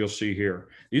charger you'll see here.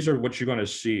 These are what you're going to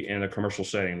see in a commercial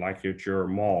setting, like at your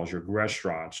malls, your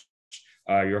restaurants,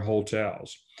 your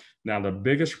hotels. Now, the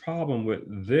biggest problem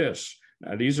with this,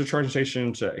 these are charging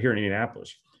stations here in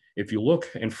Indianapolis. If you look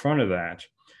in front of that,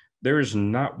 there is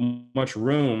not much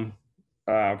room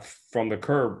from the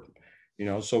curb,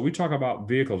 So we talk about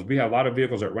vehicles. We have a lot of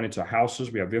vehicles that run into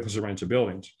houses. We have vehicles that run into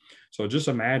buildings. So just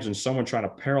imagine someone trying to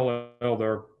parallel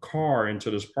their car into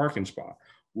this parking spot.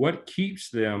 What keeps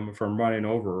them from running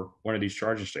over one of these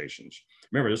charging stations?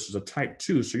 Remember, this is a type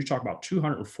 2, so you talk about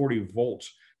 240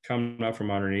 volts coming up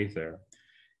from underneath there.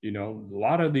 A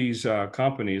lot of these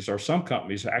companies, or some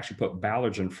companies, actually put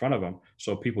bollards in front of them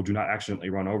so people do not accidentally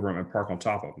run over them and park on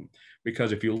top of them.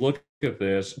 Because if you look at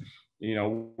this,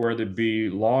 whether it be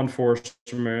law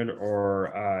enforcement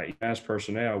or EMS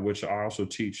personnel, which I also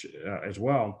teach as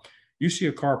well, you see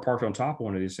a car parked on top of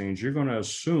one of these things, you're going to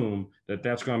assume that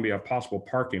that's going to be a possible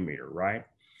parking meter, right?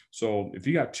 So if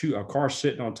you got a car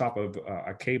sitting on top of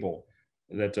a cable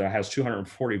that has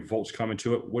 240 volts coming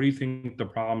to it, what do you think the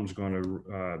problem is going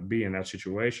to be in that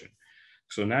situation?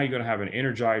 So now you're going to have an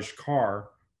energized car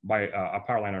by a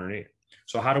power line underneath.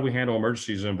 So how do we handle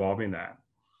emergencies involving that?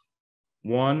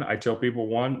 One, I tell people,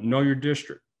 know your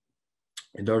district.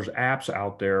 And there's apps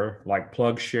out there like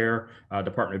PlugShare.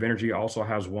 Department of Energy also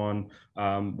has one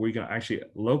where you can actually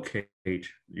locate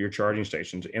your charging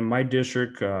stations. In my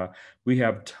district, we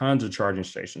have tons of charging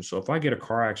stations. So if I get a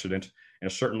car accident in a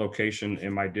certain location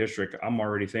in my district, I'm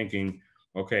already thinking,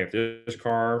 okay, if this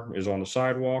car is on the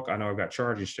sidewalk, I know I've got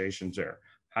charging stations there.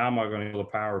 How am I going to get the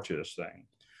power to this thing?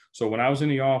 So when I was in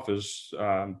the office,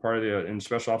 in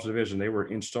Special Ops Division, they were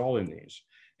installing these.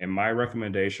 And my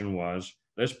recommendation was,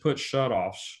 let's put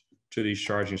shutoffs to these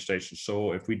charging stations.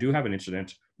 So if we do have an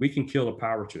incident, we can kill the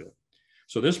power to it.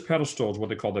 So this pedestal is what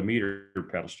they call the meter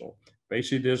pedestal.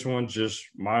 Basically, this one just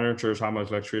monitors how much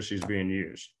electricity is being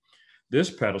used. This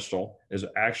pedestal is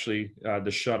actually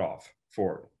the shutoff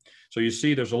for it. So you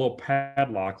see there's a little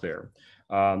padlock there.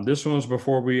 This one's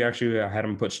before we actually had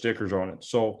them put stickers on it.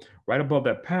 So right above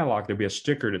that padlock, there'd be a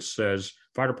sticker that says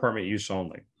fire department use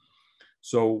only.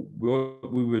 So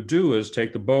what we would do is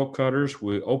take the bolt cutters,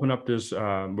 we open up this,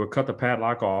 we'll cut the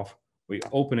padlock off, we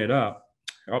open it up.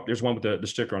 Oh, there's one with the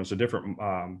sticker on it. It's a different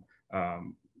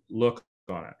look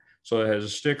on it. So it has a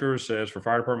sticker, says for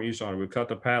fire department use only. We cut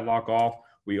the padlock off,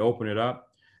 we open it up,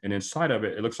 and inside of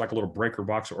it, it looks like a little breaker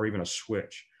box or even a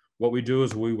switch. What we do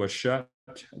is we will shut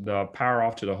the power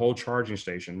off to the whole charging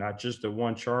station, not just the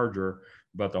one charger,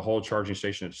 but the whole charging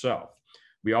station itself.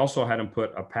 We also had them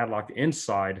put a padlock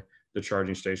inside the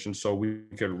charging station so we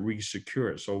could re-secure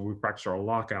it. So we practice our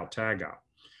lockout, tag out.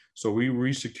 So we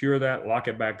re-secure that, lock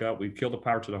it back up. We kill the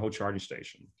power to the whole charging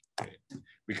station.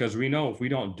 Because we know if we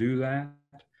don't do that,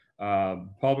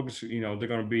 publics, they're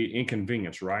going to be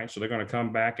inconvenienced, right? So they're going to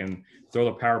come back and throw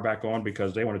the power back on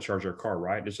because they want to charge their car,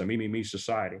 right? It's a me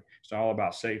society. It's all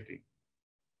about safety.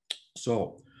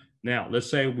 So now let's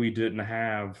say we didn't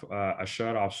have a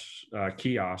shut-off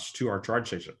kiosk to our charge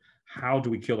station. How do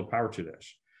we kill the power to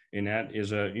this? And that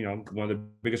is one of the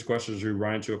biggest questions we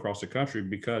run into across the country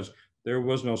because there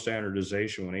was no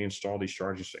standardization when they installed these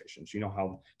charging stations. You know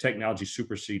how technology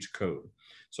supersedes code.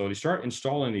 So they start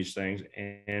installing these things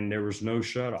and there was no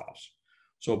shutoffs.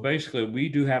 So basically we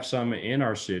do have some in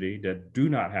our city that do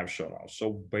not have shutoffs.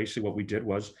 So basically what we did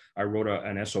was I wrote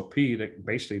an SOP that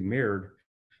basically mirrored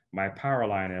my power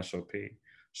line SOP.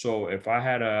 So if I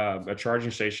had a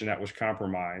charging station that was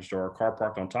compromised or a car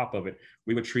parked on top of it,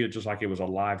 we would treat it just like it was a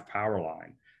live power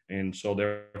line. And so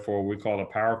therefore we call the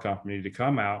power company to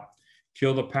come out,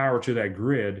 kill the power to that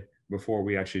grid before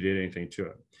we actually did anything to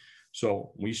it.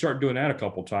 So when you start doing that a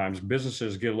couple of times,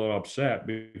 businesses get a little upset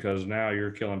because now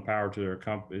you're killing power to their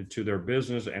company, to their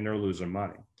business, and they're losing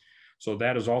money. So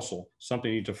that is also something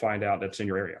you need to find out that's in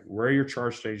your area. Where are your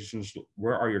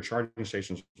charging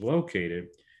stations located?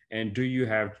 And do you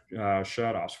have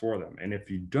shutoffs for them? And if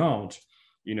you don't,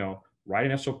 write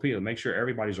an SOP to make sure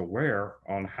everybody's aware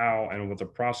on how and what the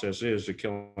process is to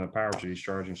kill the power to these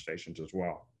charging stations as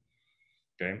well.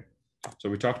 Okay, so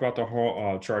we talked about the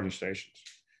whole charging stations.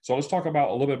 So let's talk about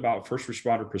a little bit about first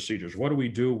responder procedures. What do we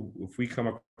do if we come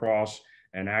across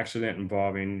an accident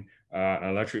involving an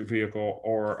electric vehicle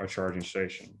or a charging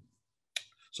station?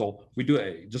 So we do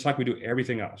it just like we do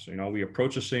everything else. We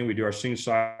approach the scene, we do our scene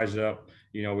size up,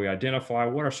 we identify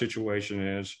what our situation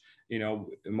is,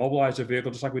 immobilize the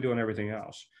vehicle just like we do on everything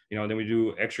else. Then we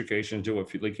do extrication, deal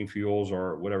with leaking fuels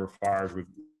or whatever fires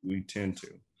we tend to.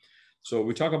 So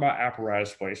we talk about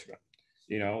apparatus placement.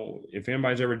 If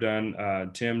anybody's ever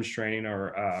done Tim's training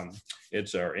or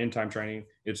it's our in-time training,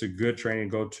 it's a good training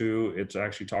to go to. It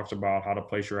actually talks about how to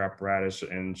place your apparatus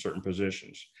in certain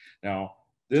positions. Now,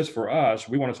 this for us,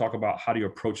 we want to talk about how do you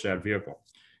approach that vehicle.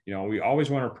 We always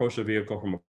want to approach the vehicle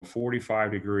from a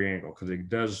 45-degree angle because it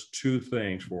does two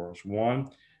things for us. One,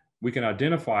 we can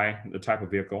identify the type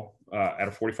of vehicle at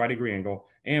a 45-degree angle,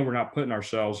 and we're not putting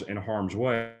ourselves in harm's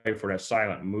way for that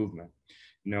silent movement.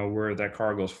 where that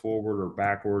car goes forward or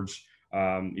backwards.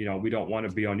 We don't want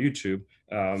to be on YouTube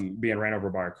being ran over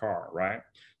by a car, right?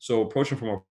 So approaching from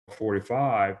a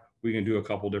 45, we can do a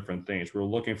couple different things. We're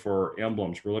looking for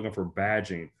emblems. We're looking for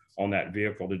badging on that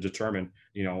vehicle to determine,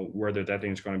 whether that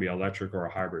thing's going to be electric or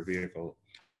a hybrid vehicle.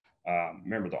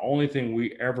 Remember, the only thing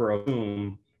we ever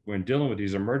assume when dealing with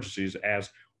these emergencies, as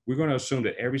we're going to assume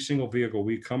that every single vehicle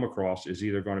we come across is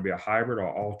either going to be a hybrid or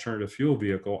alternative fuel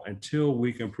vehicle until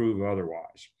we can prove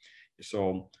otherwise.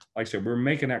 So, like I said, we're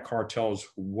making that car tell us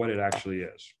what it actually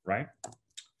is, right?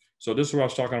 So this is what I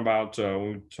was talking about when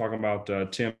we were talking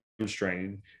about Tim's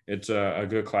training. It's a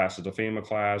good class. It's a FEMA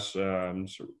class.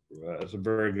 It's a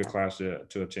very good class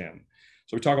to attend.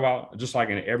 So we talk about, just like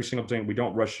in every single thing, we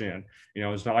don't rush in.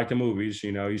 It's not like the movies.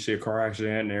 You see a car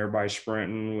accident and everybody's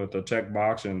sprinting with a tech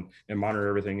box and monitor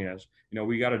everything is.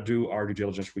 We got to do our due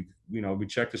diligence. We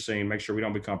check the scene, make sure we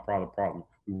don't become part of the problem.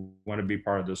 We want to be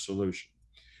part of the solution.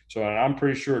 So I'm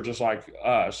pretty sure, just like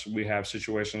us, we have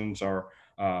situations or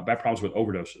bad problems with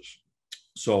overdoses.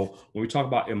 So when we talk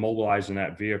about immobilizing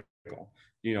that vehicle,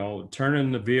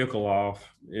 turning the vehicle off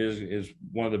is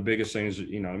one of the biggest things,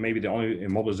 maybe the only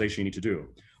immobilization you need to do.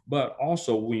 But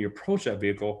also when you approach that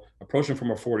vehicle, approaching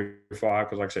from a 45,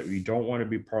 because like I said, we don't want to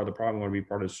be part of the problem, we want to be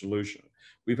part of the solution.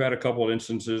 We've had a couple of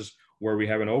instances where we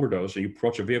have an overdose and you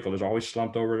approach a vehicle, there's always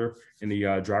slumped over in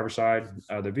the driver's side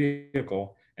of the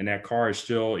vehicle, and that car is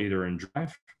still either in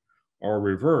drive or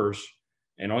reverse.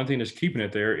 And the only thing that's keeping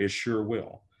it there is sure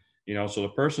will. So the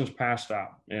person's passed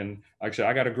out. And like I said,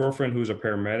 I got a girlfriend who's a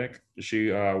paramedic.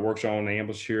 She works on an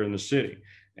ambulance here in the city.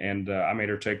 And I made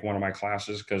her take one of my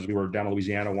classes because we were down in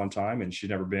Louisiana one time and she'd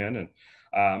never been.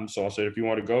 And so I said, if you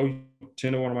want to go,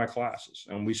 attend to one of my classes.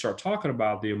 And we start talking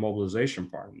about the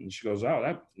immobilization part. And she goes, oh,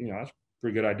 that's a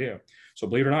pretty good idea. So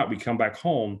believe it or not, we come back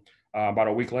home. About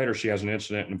a week later, she has an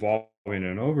incident involving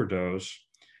an overdose.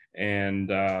 And,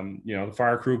 the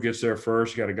fire crew gets there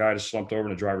first. You got a guy that's slumped over in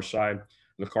the driver's side of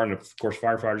the car. And of course,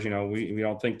 firefighters, we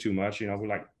don't think too much, we're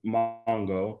like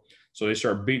Mongo. So they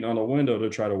start beating on the window to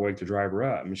try to wake the driver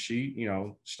up. And she,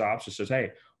 stops and says,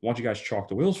 hey, why don't you guys chalk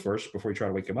the wheels first before you try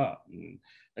to wake him up? And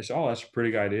I said, oh, that's a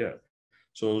pretty good idea.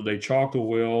 So they chalked the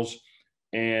wheels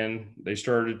and they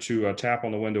started to tap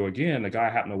on the window again. The guy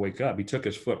happened to wake up. He took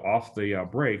his foot off the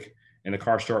brake and the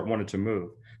car wanted to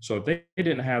move. So if they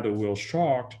didn't have the wheels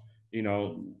chalked,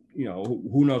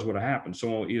 who knows what happened?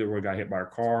 Someone either would have got hit by a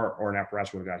car or an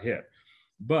apparatus would have got hit.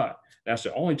 But that's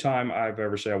the only time I've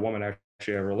ever said a woman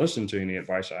actually ever listened to any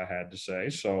advice I had to say.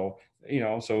 So,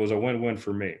 so it was a win-win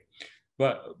for me.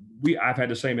 But I've had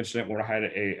the same incident where I had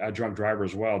a drunk driver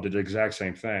as well, did the exact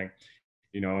same thing.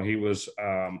 He was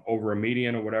over a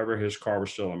median or whatever. His car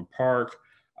was still in park.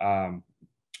 Had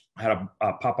a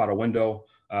pop out a window.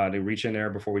 They reach in there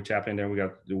before we tapped in there. We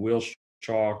got the wheels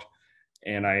chalked,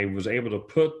 and I was able to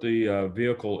put the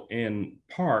vehicle in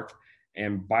park.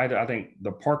 And I think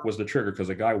the park was the trigger because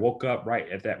the guy woke up right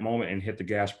at that moment and hit the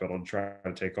gas pedal to try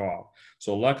to take off.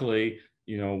 So luckily,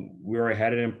 we already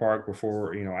had it in park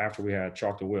before, after we had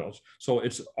chalked the wheels. So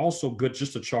it's also good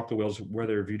just to chalk the wheels,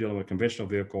 whether if you're dealing with a conventional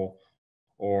vehicle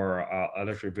or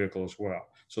electric vehicle as well.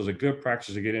 So it's a good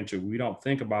practice to get into. We don't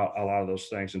think about a lot of those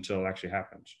things until it actually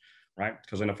happens, right?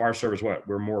 Because in the fire service,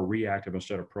 we're more reactive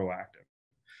instead of proactive.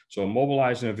 So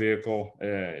mobilizing a vehicle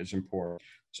is important.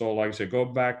 So like I said, go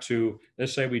back to,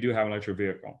 let's say we do have an electric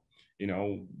vehicle.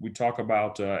 We talk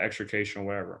about extrication or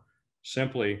whatever.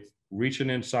 Simply reaching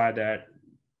inside that,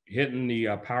 hitting the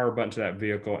power button to that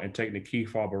vehicle and taking the key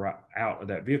fob out of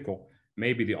that vehicle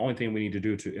may be the only thing we need to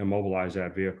do to immobilize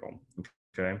that vehicle.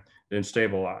 Okay, then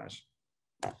stabilize.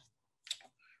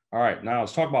 All right, now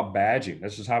let's talk about badging.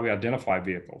 This is how we identify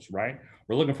vehicles, right?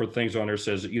 We're looking for things on there that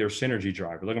says either synergy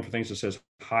drive. We're looking for things that says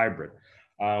hybrid.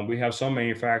 We have some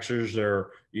manufacturers that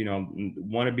are,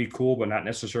 want to be cool, but not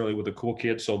necessarily with the cool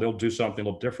kids. So they'll do something a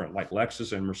little different, like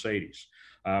Lexus and Mercedes.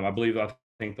 I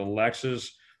think the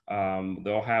Lexus,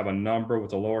 they'll have a number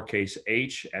with a lowercase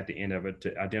h at the end of it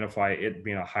to identify it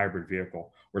being a hybrid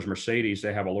vehicle. Whereas Mercedes,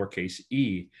 they have a lowercase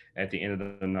e at the end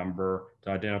of the number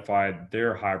to identify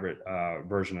their hybrid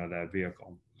version of that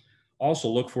vehicle. Also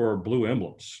look for blue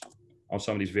emblems on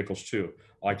some of these vehicles too,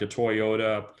 like the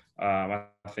Toyota. I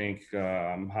think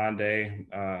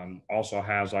Hyundai also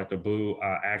has like the blue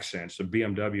accents, the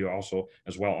BMW also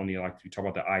as well on the, like you talk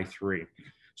about the i3.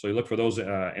 So you look for those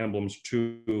emblems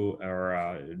too,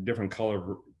 or different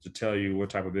color to tell you what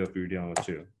type of vehicle you're dealing with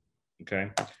too.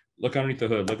 Okay. Look underneath the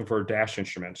hood, looking for dash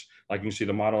instruments. Like you can see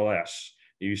the Model S.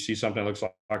 You see something that looks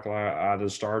like the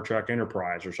Star Trek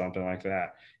Enterprise or something like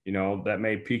that. That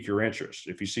may pique your interest.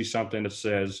 If you see something that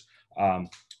says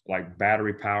like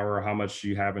battery power, how much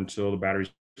you have until the battery's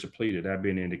depleted. That'd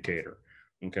be an indicator.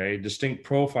 Okay, distinct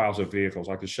profiles of vehicles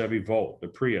like the Chevy Volt, the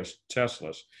Prius,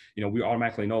 Teslas. We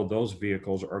automatically know those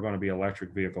vehicles are going to be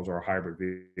electric vehicles or hybrid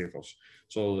vehicles.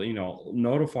 So,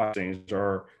 notify things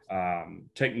or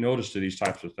take notice to these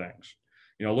types of things.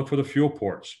 Look for the fuel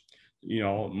ports.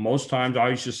 Most times I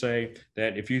used to say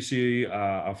that if you see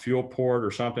a fuel port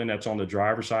or something that's on the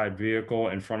driver's side vehicle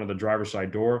in front of the driver's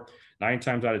side door, 9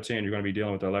 times out of 10, you're going to be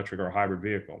dealing with an electric or hybrid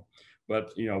vehicle.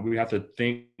 But, we have to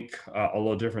think a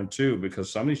little different too,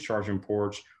 because some of these charging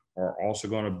ports are also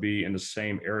going to be in the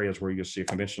same areas where you can see a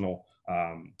conventional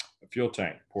fuel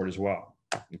tank port as well.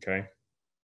 Okay.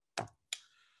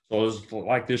 So it's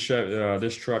like this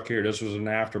truck here, this was an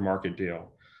aftermarket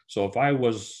deal. So if I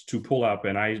was to pull up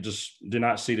and I just did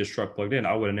not see this truck plugged in,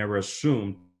 I would have never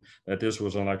assumed that this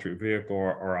was an electric vehicle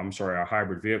or I'm sorry, a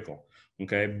hybrid vehicle.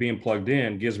 Okay. Being plugged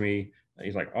in gives me,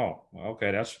 he's like, oh,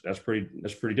 okay, that's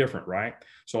pretty different, right?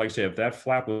 So like I said, if that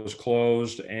flap was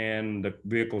closed and the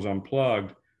vehicle's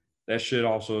unplugged, that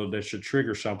should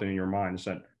trigger something in your mind and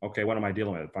say, okay, what am I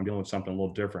dealing with? If I'm dealing with something a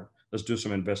little different, let's do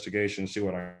some investigation and see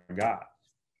what I got.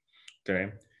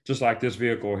 Okay, just like this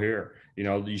vehicle here,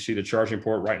 you see the charging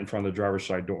port right in front of the driver's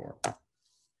side door.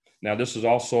 Now, this is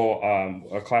also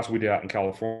a class we did out in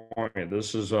California.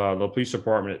 This is the police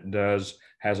department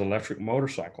has electric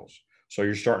motorcycles. So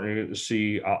you're starting to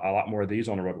see a lot more of these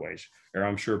on the roadways. And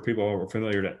I'm sure people are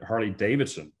familiar that Harley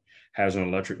Davidson has an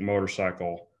electric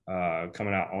motorcycle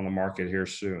coming out on the market here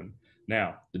soon.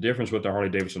 Now, the difference with the Harley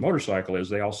Davidson motorcycle is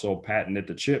they also patented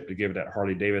the chip to give it that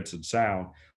Harley Davidson sound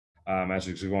as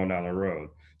it's going down the road.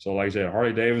 So like I said,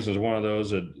 Harley Davidson is one of those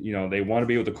that, they want to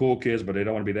be with the cool kids, but they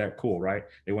don't want to be that cool, right?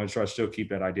 They want to try to still keep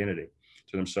that identity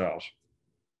to themselves.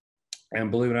 And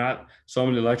believe it or not, some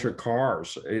of the electric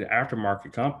cars,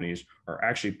 aftermarket companies are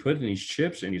actually putting these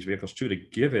chips in these vehicles too, to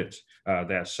give it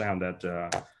that sound,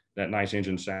 that nice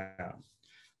engine sound.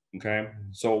 Okay,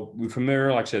 so we're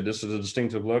familiar, like I said, this is a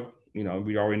distinctive look. We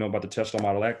already know about the Tesla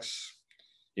Model X.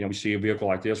 We see a vehicle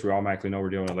like this, we automatically know we're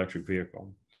dealing with an electric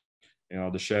vehicle.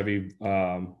 The Chevy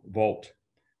Volt.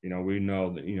 We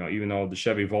know that, even though the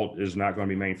Chevy Volt is not going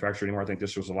to be manufactured anymore, I think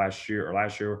this was last year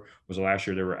was the last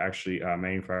year they were actually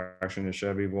manufacturing the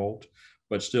Chevy Volt.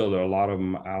 But still, there are a lot of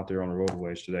them out there on the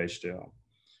roadways today still.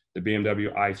 The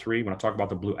BMW i3, when I talk about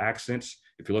the blue accents,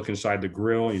 if you look inside the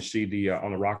grille, you see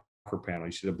on the rocker panel,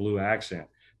 you see the blue accent.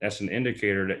 That's an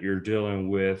indicator that you're dealing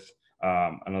with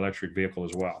an electric vehicle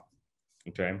as well.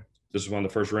 Okay. This is one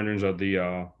of the first renderings of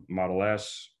the Model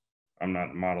S. I'm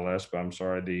not Model S, but I'm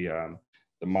sorry,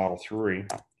 the Model 3.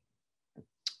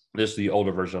 This is the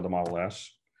older version of the Model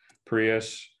S,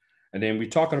 Prius. And then we're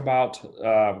talking about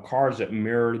cars that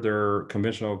mirror their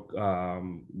conventional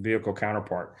vehicle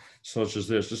counterpart, such as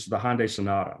this. This is the Hyundai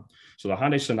Sonata. So the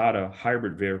Hyundai Sonata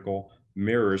hybrid vehicle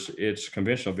mirrors its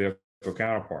conventional vehicle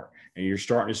counterpart. And you're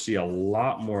starting to see a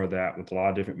lot more of that with a lot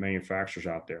of different manufacturers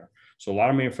out there. So a lot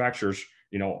of manufacturers,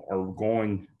 are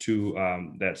going to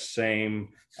that same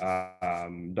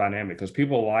dynamic, because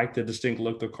people like the distinct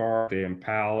look of the car, the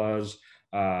Impalas,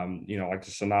 like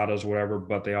the Sonatas, whatever,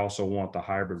 but they also want the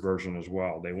hybrid version as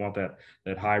well. They want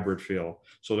that hybrid feel.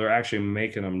 So they're actually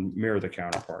making them mirror the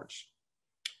counterparts.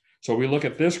 So we look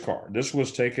at this car. This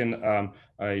was taken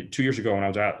 2 years ago when I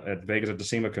was out at Vegas at the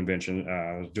SEMA convention.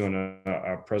 I was doing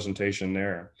a presentation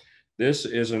there. This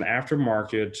is an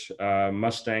aftermarket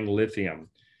Mustang Lithium.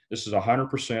 This is a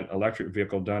 100% electric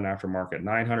vehicle done aftermarket,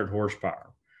 900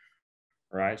 horsepower.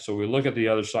 Right. So we look at the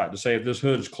other side to say if this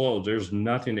hood is closed, there's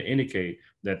nothing to indicate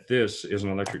that this is an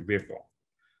electric vehicle.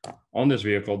 On this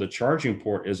vehicle, the charging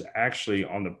port is actually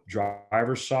on the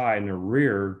driver's side in the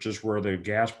rear, just where the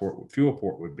fuel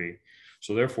port would be.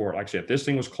 So therefore, like I said, if this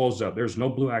thing was closed up, there's no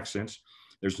blue accents.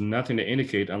 There's nothing to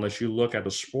indicate unless you look at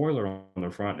the spoiler on the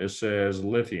front, it says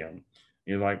lithium.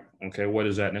 You're like, okay, what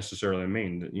does that necessarily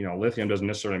mean? Lithium doesn't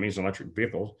necessarily mean it's an electric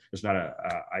vehicle. It's not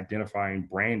a identifying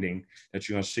branding that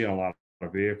you're going to see on a lot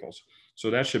of vehicles.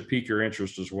 So that should pique your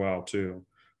interest as well too.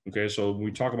 Okay, so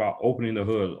we talk about opening the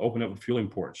hood, open up fueling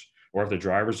ports, or if the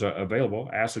driver's available,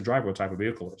 ask the driver what type of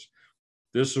vehicle it is.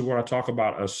 This is what I talk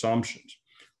about assumptions.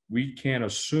 We can't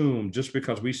assume just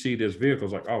because we see this vehicle,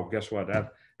 it's like, oh, guess what?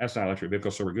 That's not an electric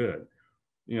vehicle, so we're good.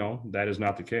 That is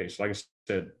not the case. Like I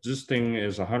said, this thing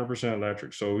is 100%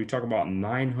 electric. So we talk about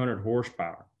 900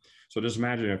 horsepower. So just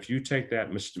imagine if you make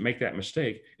that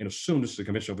mistake and assume this is a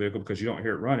conventional vehicle because you don't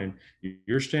hear it running,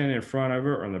 you're standing in front of it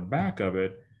or in the back of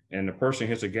it, and the person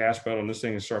hits a gas pedal and this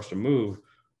thing starts to move.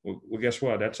 Well, guess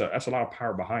what? That's a lot of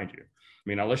power behind you. I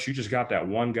mean, unless you just got that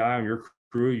one guy on your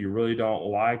crew you really don't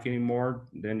like anymore,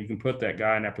 then you can put that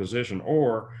guy in that position.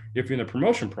 Or if you're in the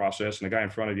promotion process and the guy in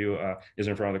front of you is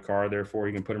in front of the car, therefore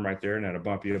you can put him right there and that'll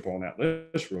bump you up on that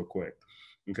list real quick.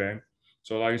 Okay.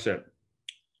 So like I said,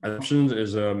 assumptions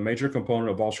is a major component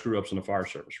of all screw ups in the fire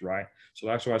service, right? So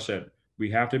that's why I said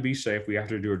we have to be safe. We have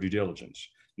to do our due diligence.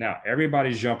 Now,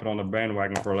 everybody's jumping on the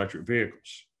bandwagon for electric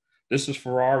vehicles. This is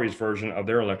Ferrari's version of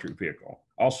their electric vehicle,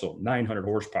 also 900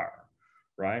 horsepower,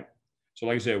 right? So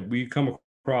like I said, we come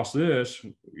across this,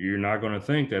 you're not going to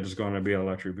think that it's going to be an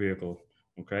electric vehicle,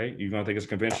 okay? You're going to think it's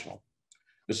conventional.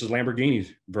 This is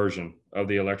Lamborghini's version of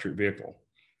the electric vehicle.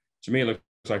 To me, it looks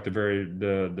like the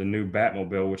new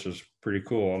Batmobile, which is pretty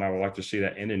cool, and I would like to see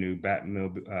that in the new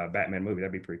Batman movie.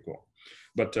 That'd be pretty cool.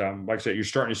 But like I said, you're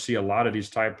starting to see a lot of these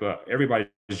everybody's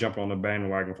jumping on the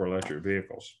bandwagon for electric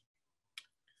vehicles.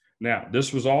 Now,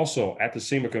 this was also at the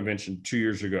SEMA convention 2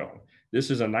 years ago.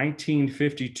 This is a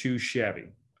 1952 Chevy.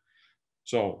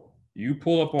 So you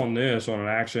pull up on this on an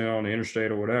accident on the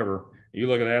interstate or whatever, you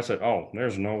look at that and say, oh,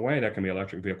 there's no way that can be an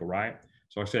electric vehicle, right?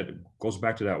 So like I said, it goes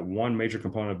back to that one major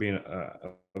component of being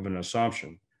of an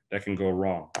assumption that can go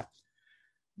wrong.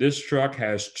 This truck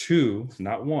has two,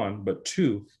 not one, but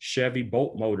two Chevy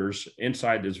Bolt motors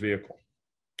inside this vehicle,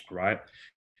 right?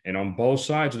 And on both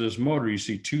sides of this motor, you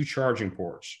see two charging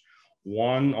ports.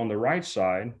 One on the right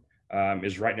side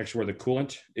is right next to where the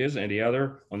coolant is, and the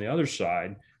other on the other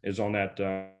side is on that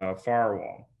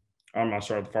firewall. I'm not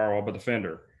sorry, the firewall, but the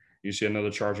fender. You see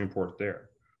another charging port there.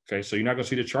 Okay, so you're not going to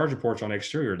see the charging ports on the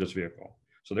exterior of this vehicle.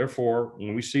 So therefore,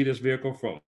 when we see this vehicle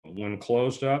when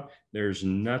closed up, there's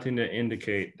nothing to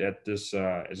indicate that this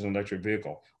is an electric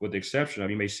vehicle, with the exception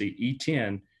of you may see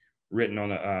E10 written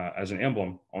on as an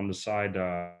emblem on the side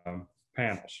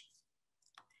panels.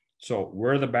 So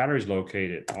where are the batteries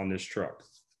located on this truck?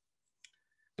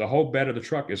 The whole bed of the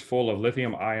truck is full of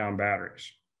lithium-ion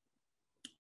batteries.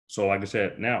 So like I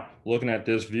said, now looking at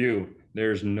this view,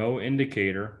 there's no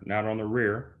indicator, not on the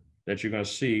rear, that you're going to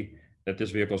see that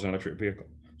this vehicle is an electric vehicle.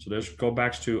 So this go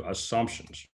back to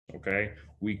assumptions, okay?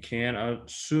 We can't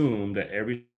assume that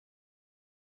every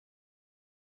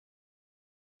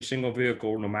single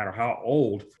vehicle, no matter how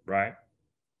old, right?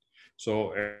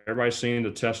 So everybody's seen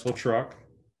the Tesla truck.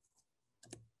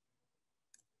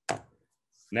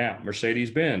 Now,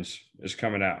 Mercedes-Benz is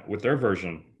coming out with their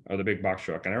version of the big box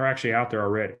truck, and they're actually out there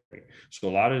already. So a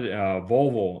lot of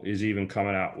Volvo is even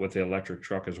coming out with the electric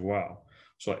truck as well.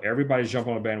 So everybody's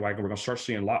jumping on the bandwagon. We're going to start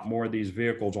seeing a lot more of these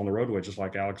vehicles on the roadway, just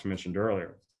like Alex mentioned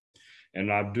earlier.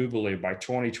 And I do believe by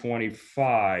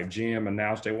 2025, GM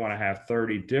announced they want to have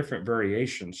 30 different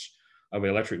variations of an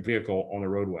electric vehicle on the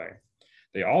roadway.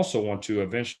 They also want to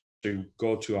eventually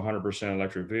go to 100%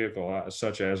 electric vehicle,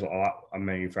 such as a lot of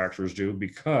manufacturers do,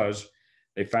 because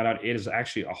they found out it is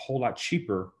actually a whole lot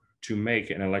cheaper to make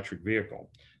an electric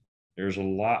vehicle. There's a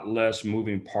lot less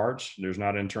moving parts. There's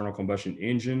not an internal combustion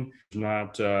engine. There's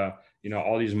not,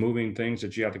 all these moving things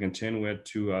that you have to contend with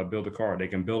to build a car. They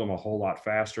can build them a whole lot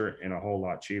faster and a whole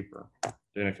lot cheaper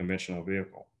than a conventional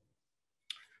vehicle.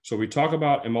 So we talk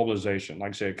about immobilization. Like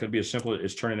I said, it could be as simple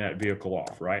as turning that vehicle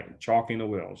off, right? Chalking the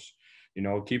wheels,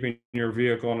 keeping your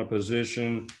vehicle in a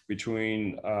position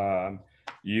between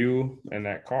you and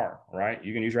that car, right?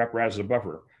 You can use your apparatus as a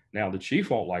buffer. Now, the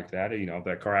chief won't like that, if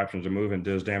that car happens to move and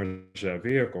does damage to that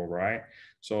vehicle, right?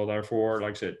 So therefore,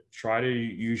 like I said, try to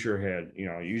use your head,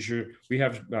 we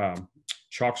have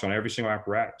chalks on every single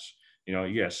apparatus.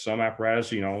 Yes, some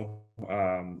apparatus,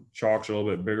 chalks are a little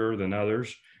bit bigger than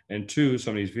others. And two,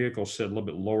 some of these vehicles sit a little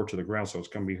bit lower to the ground, so it's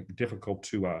going to be difficult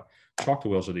to chalk the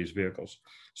wheels of these vehicles.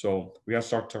 So we have to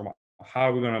start talking about how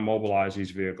are we going to mobilize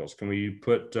these vehicles? Can we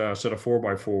put a set of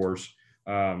 4x4s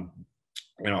on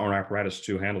an apparatus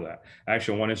to handle that?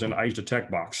 Actually, one is I used a tech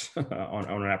box on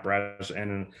an apparatus,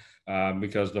 and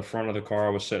because the front of the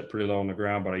car was set pretty low on the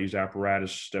ground, but I used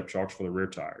apparatus step chalks for the rear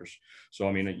tires. So,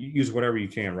 I mean, you use whatever you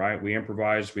can, right? We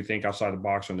improvise, we think outside the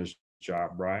box on this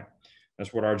job, right?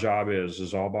 That's what our job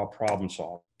is all about problem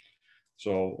solving.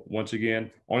 So once again,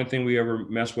 only thing we ever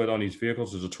mess with on these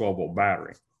vehicles is a 12-volt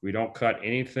battery. We don't cut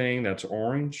anything that's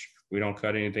orange. We don't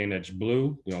cut anything that's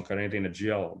blue. We don't cut anything that's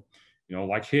yellow.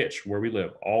 Like Hitch, where we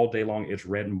live, all day long, it's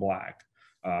red and black.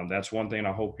 That's one thing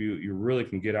I hope you really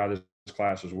can get out of this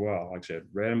class as well. Like I said,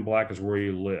 red and black is where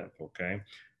you live, okay?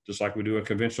 Just like we do in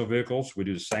conventional vehicles, we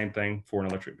do the same thing for an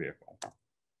electric vehicle.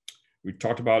 We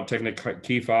talked about taking the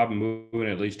key fob and moving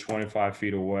at least 25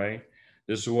 feet away.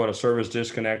 This is what a service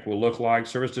disconnect will look like.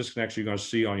 Service disconnects you're going to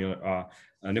see on your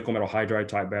nickel metal hydride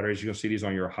type batteries. You're going to see these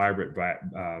on your hybrid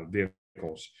vehicles.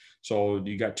 vehicles. So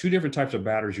you got two different types of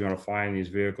batteries you're going to find in these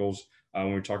vehicles.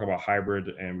 When we talk about hybrid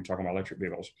and we talk about electric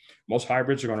vehicles, most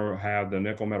hybrids are going to have the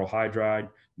nickel metal hydride,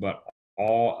 but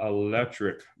all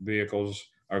electric vehicles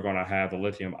are going to have the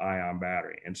lithium ion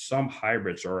battery. And some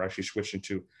hybrids are actually switching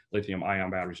to lithium ion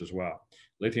batteries as well.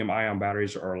 Lithium ion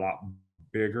batteries are a lot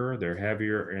bigger, they're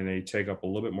heavier, and they take up a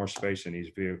little bit more space in these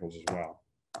vehicles as well.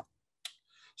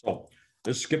 So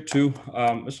let's skip to,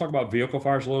 let's talk about vehicle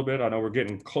fires a little bit. I know we're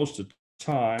getting close to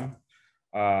time.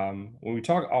 When we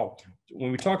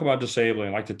talk about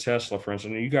disabling, like the Tesla, for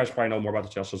instance, and you guys probably know more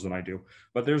about the Teslas than I do,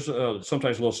 but there's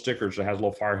sometimes little stickers that has a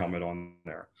little fire helmet on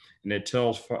there, and it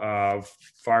tells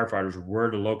firefighters where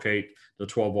to locate the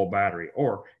 12-volt battery.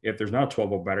 Or if there's not a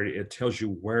 12-volt battery, it tells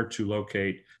you where to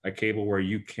locate a cable where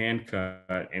you can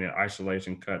cut, and it isolates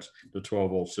and cuts the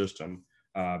 12-volt system,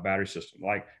 battery system.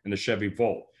 Like in the Chevy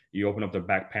Volt, you open up the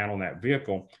back panel in that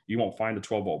vehicle, you won't find the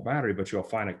 12-volt battery, but you'll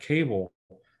find a cable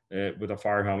with a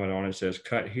fire helmet on it, says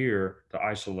cut here to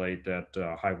isolate that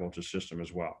high voltage system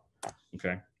as well.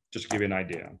 Okay, just to give you an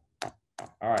idea.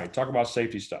 All right, talk about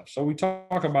safety stuff. So we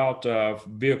talk about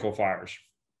vehicle fires.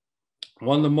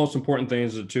 One of the most important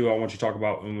things too I want you to talk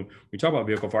about when we talk about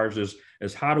vehicle fires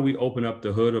is how do we open up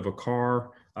the hood of a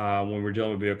car when we're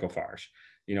dealing with vehicle fires.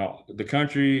 You know, the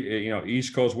country, you know,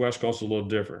 East Coast, West Coast is a little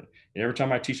different. And every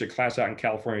time I teach a class out in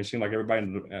California, it seems like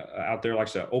everybody out there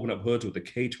likes to open up hoods with the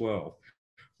K-12.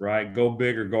 Right? Go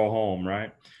big or go home,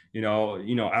 right? You know,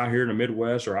 out here in the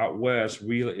Midwest or out West,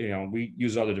 we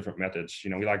use other different methods.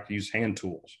 You know, we like to use hand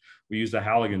tools. We use the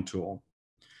Halligan tool.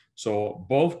 So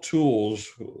both tools,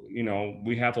 you know,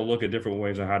 we have to look at different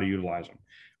ways on how to utilize them,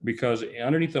 because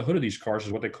underneath the hood of these cars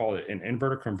is what they call an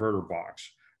inverter converter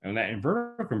box. And that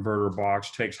inverter converter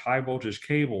box takes high voltage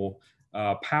cable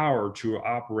power to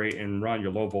operate and run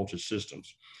your low voltage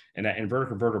systems. And that inverter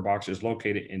converter box is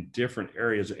located in different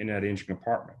areas in that engine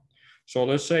compartment. So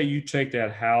let's say you take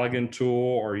that Halligan tool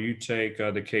or you take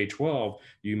the K12,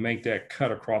 you make that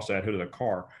cut across that hood of the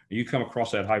car, and you come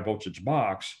across that high voltage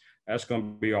box, that's going to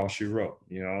be all she wrote.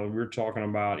 You know, we're talking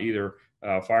about either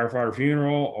firefighter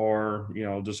funeral or, you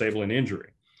know, disabling injury,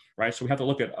 right? So we have to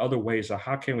look at other ways of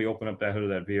how can we open up that hood of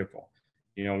that vehicle.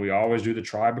 You know, we always do the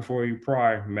try before you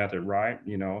pry method, right?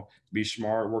 You know, be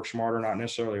smart, work smarter, not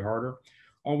necessarily harder.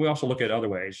 Or we also look at other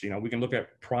ways. You know, we can look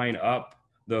at prying up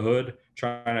the hood,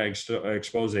 trying to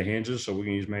expose the hinges. So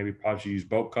we can possibly use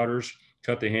bolt cutters,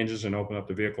 cut the hinges and open up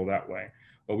the vehicle that way.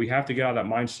 But we have to get out of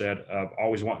that mindset of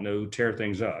always wanting to tear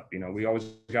things up. You know, we always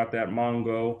got that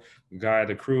Mongo guy,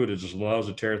 the crew that just loves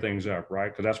to tear things up,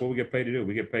 right? Because that's what we get paid to do.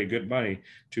 We get paid good money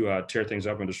to tear things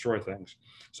up and destroy things.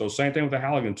 So same thing with the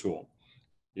Halligan tool.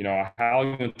 You know, a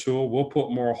Halligan tool, we'll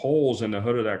put more holes in the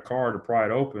hood of that car to pry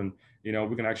it open. You know,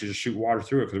 we can actually just shoot water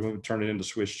through it because we can turn it into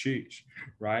Swiss cheese,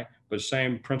 right? But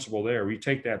same principle there. We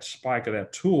take that spike of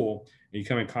that tool and you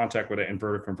come in contact with that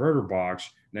inverter converter box,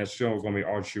 and that's still going to be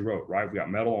all she wrote, right? We got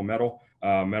metal on metal,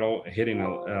 metal hitting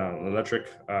an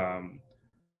electric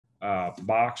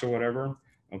box or whatever.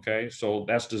 Okay, so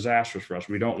that's disastrous for us.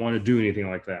 We don't want to do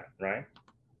anything like that, right?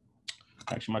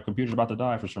 Actually, my computer's about to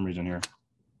die for some reason here.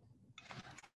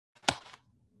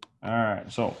 All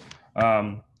right, so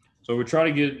we try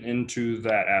to get into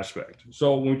that aspect.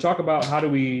 So when we talk about how do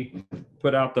we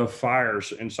put out the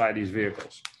fires inside these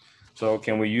vehicles, so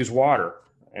can we use water?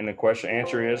 And the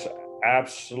answer is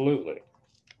absolutely.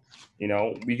 You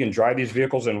know, we can drive these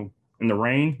vehicles in the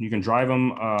rain. You can drive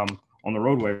them on the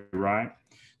roadway, right?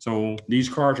 So these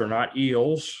cars are not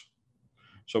eels.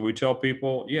 So we tell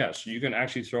people, yes, you can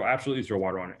actually absolutely throw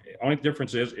water on it. The only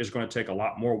difference is it's going to take a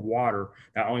lot more water,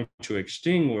 not only to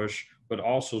extinguish, but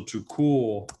also to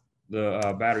cool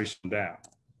the batteries down,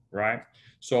 right?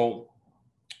 So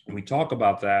when we talk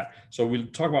about that, so we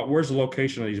talk about where's the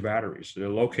location of these batteries. They're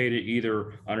located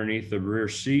either underneath the rear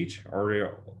seat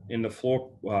or in the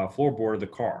floorboard of the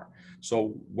car.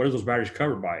 So what are those batteries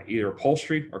covered by? Either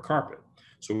upholstery or carpet.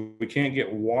 So we can't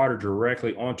get water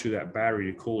directly onto that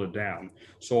battery to cool it down.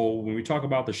 So when we talk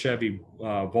about the Chevy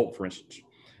Volt, for instance,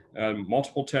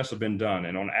 multiple tests have been done,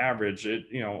 and on average,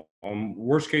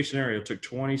 worst case scenario, it took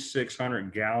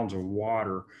 2,600 gallons of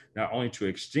water, not only to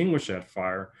extinguish that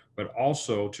fire, but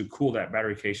also to cool that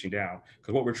battery casing down.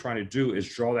 Because what we're trying to do is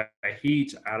draw that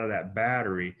heat out of that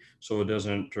battery so it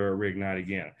doesn't reignite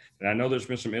again. And I know there's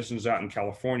been some instances out in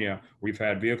California where we've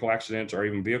had vehicle accidents or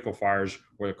even vehicle fires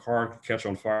where the car could catch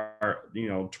on fire,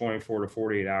 24 to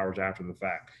 48 hours after the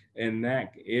fact. And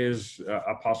that is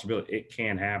a possibility. It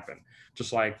can happen.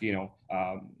 Just like,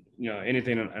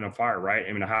 anything in a fire, right?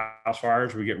 I mean, the house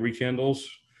fires, we get rekindles.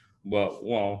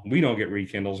 well, we don't get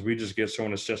rekindles. We just get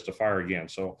someone to set the fire again.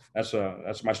 So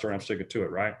that's my story. I'm sticking to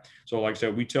it, right? So like I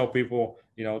said, we tell people,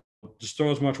 just throw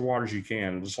as much water as you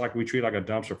can. Just like we treat like a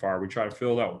dumpster fire. We try to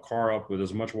fill that car up with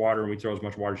as much water, and we throw as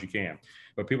much water as you can.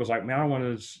 But people's like, man, I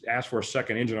want to ask for a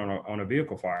second engine on a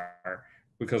vehicle fire,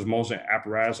 because most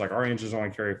apparatus, like our engines, only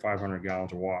carry 500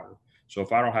 gallons of water. So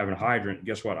if I don't have a hydrant,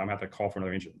 guess what? I'm gonna have to call for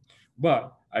another engine.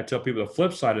 But I tell people the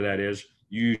flip side of that is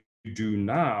you do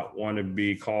not want to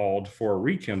be called for a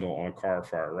rekindle on a car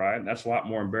fire, right? That's a lot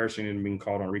more embarrassing than being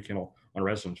called on a rekindle on a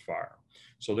residence fire.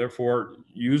 So therefore,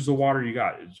 use the water you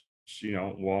got. It's,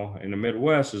 well, in the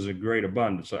Midwest is a great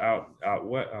abundance. So out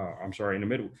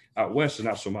west is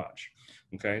not so much.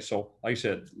 Okay, so like I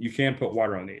said, you can put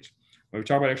water on these. When we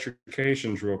talk about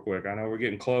extrications real quick, I know we're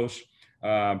getting close.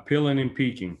 Peeling and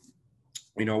peaking.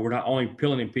 We're not only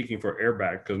peeling and peaking for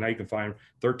airbag, because now you can find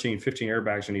 13, 15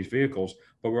 airbags in these vehicles,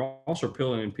 but we're also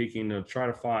peeling and peaking to try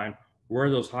to find where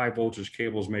those high voltage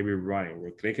cables may be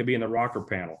running. They could be in the rocker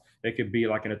panel. They could be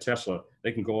like in a Tesla.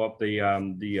 They can go up the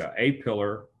A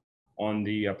pillar on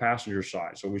the passenger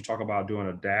side. So we talk about doing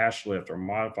a dash lift or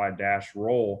modified dash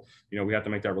roll. We have to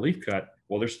make that relief cut.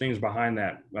 Well, there's things behind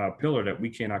that pillar that we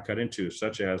cannot cut into,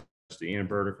 such as the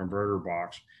inverter converter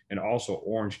box and also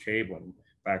orange cabling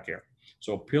back there.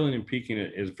 So peeling and peaking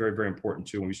is very, very important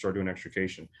too when we start doing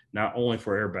extrication, not only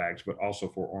for airbags, but also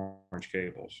for orange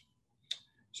cables.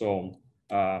 So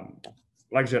like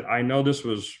I said, I know this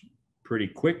was pretty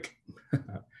quick.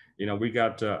 We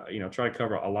got to, try to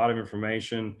cover a lot of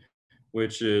information,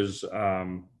 which is, it's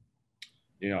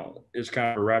kind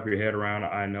of to wrap your head around.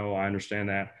 I know, I understand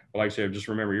that. But like I said, just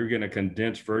remember, you're getting a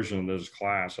condensed version of this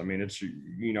class. I mean, it's,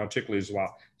 typically it's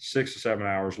about 6 to 7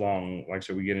 hours long. Like I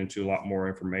said, we get into a lot more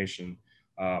information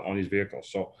on these vehicles.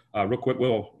 So real quick,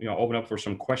 we'll, open up for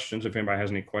some questions if anybody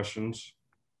has any questions.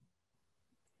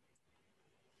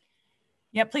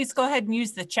 Yeah, please go ahead and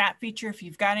use the chat feature if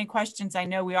you've got any questions. I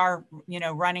know we are,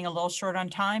 running a little short on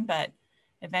time, but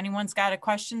if anyone's got a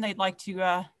question they'd like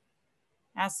to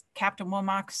ask Captain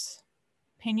Womack's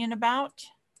opinion about.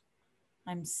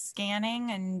 I'm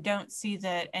scanning and don't see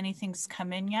that anything's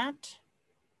come in yet.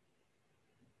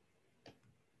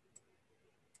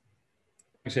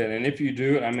 I said, and if you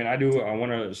do, I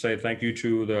want to say thank you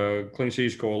to the Clean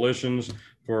Cities Coalitions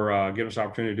for giving us the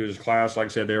opportunity to do this class. Like I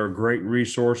said, they are great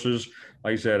resources.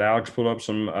 Like I said, Alex put up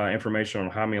some information on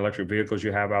how many electric vehicles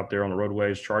you have out there on the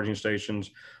roadways, charging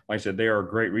stations. Like I said, they are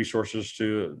great resources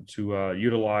to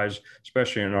utilize,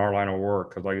 especially in our line of work.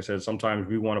 Because like I said, sometimes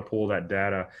we want to pull that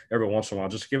data every once in a while,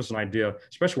 just to give us an idea,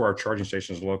 especially where our charging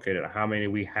station is located, how many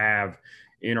we have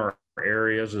in our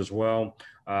areas as well.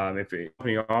 If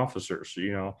company officers,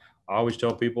 I always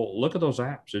tell people, look at those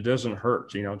apps. It doesn't hurt.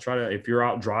 Try to, if you're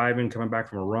out driving, coming back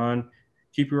from a run,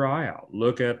 keep your eye out.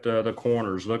 Look at the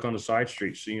corners. Look on the side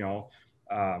streets.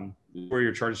 Where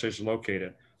your charging station is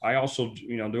located. I also, do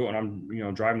it when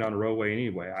I'm, driving down the roadway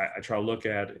anyway. I try to look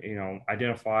at,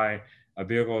 identify a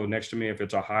vehicle next to me if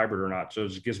it's a hybrid or not. So it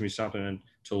just gives me something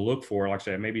to look for. Like I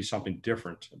said, maybe something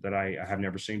different that I have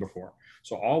never seen before.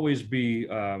 So always be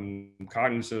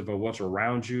cognizant of what's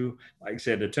around you. Like I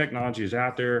said, the technology is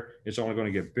out there. It's only going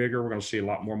to get bigger. We're going to see a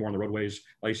lot more on the roadways.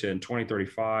 Like I said, in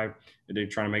 2035, they're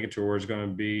trying to make it to where it's going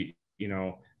to be,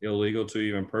 illegal to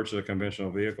even purchase a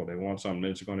conventional vehicle. They want something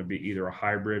that's going to be either a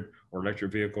hybrid or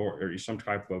electric vehicle or some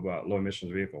type of low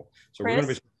emissions vehicle. So Chris, we're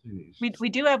going to be. We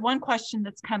do have one question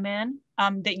that's come in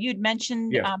that you'd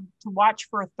mentioned yes. To watch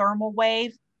for a thermal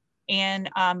wave. And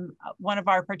one of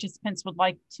our participants would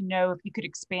like to know if you could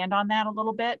expand on that a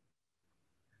little bit.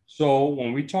 So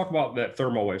when we talk about that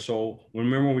thermal wave, so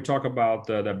remember when we talk about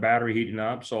the battery heating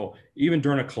up, so even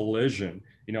during a collision,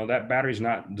 that battery is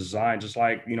not designed, just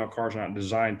like, cars are not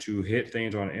designed to hit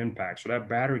things on impact. So that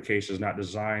battery case is not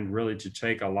designed really to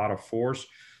take a lot of force.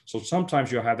 So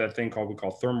sometimes you'll have that thing we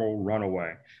call thermal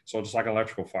runaway. So it's like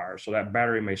electrical fire. So that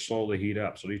battery may slowly heat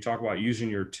up. So you talk about using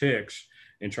your ticks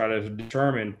and try to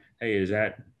determine, hey, is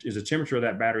the temperature of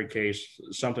that battery case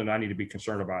something I need to be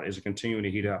concerned about? Is it continuing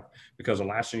to heat up? Because the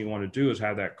last thing you want to do is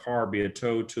have that car be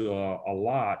towed to a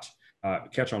lot,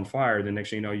 catch on fire. The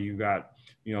next thing you know, you've got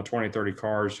 20, 30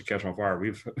 cars to catch on fire.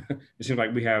 It seems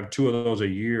like we have 2 of those a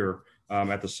year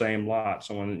at the same lot.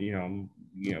 Someone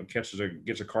gets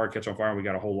a car, catch on fire, and we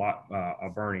got a whole lot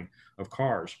of burning of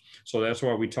cars. So that's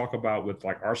why we talk about with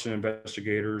like arson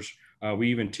investigators. We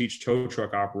even teach tow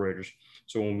truck operators.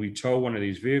 So when we tow one of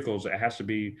these vehicles, it has to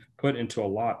be put into a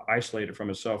lot isolated from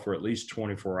itself for at least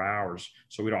 24 hours.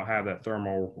 So we don't have that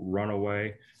thermal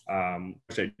runaway.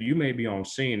 So you may be on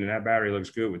scene and that battery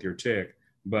looks good with your tick,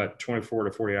 but 24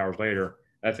 to 40 hours later,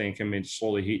 that thing can be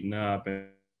slowly heating up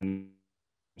and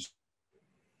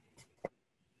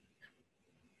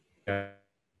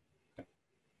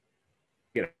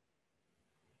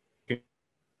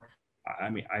I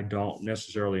mean, I don't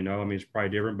necessarily know. I mean, it's probably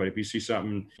different, but if you see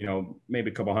something, you know, maybe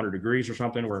a couple 100 degrees or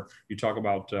something, where you talk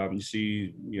about, you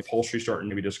see upholstery starting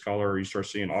to be discolor, or you start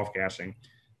seeing off gassing,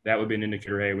 that would be an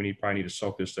indicator. Hey, we probably need to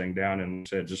soak this thing down and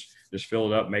said, just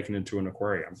fill it up, making it into an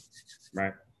aquarium,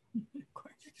 right?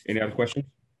 Any other questions?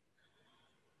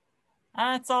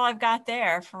 That's all I've got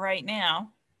there for right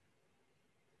now.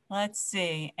 Let's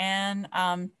see. And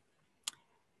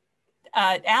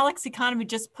Alex Economou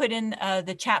just put in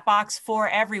the chat box for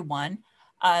everyone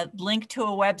a link to a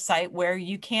website where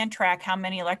you can track how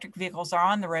many electric vehicles are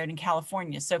on the road in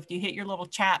California. So if you hit your little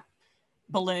chat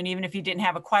balloon, even if you didn't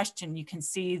have a question, you can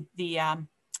see the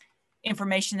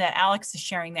information that Alex is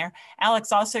sharing there.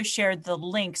 Alex also shared the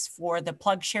links for the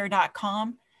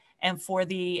plugshare.com and for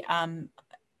the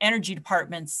Energy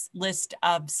Department's list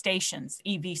of stations,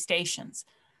 EV stations.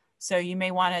 So you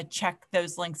may want to check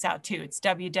those links out too. It's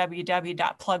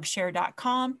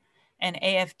www.plugshare.com and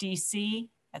AFDC,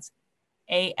 that's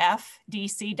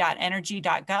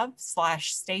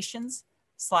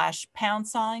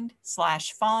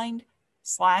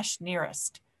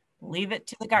afdc.energy.gov/stations/#find/nearest. Leave it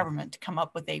to the government to come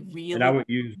up with a really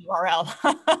URL.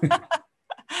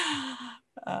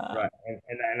 Right,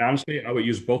 and honestly, I would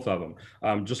use both of them.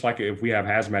 Just like if we have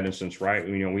hazmat instance, right?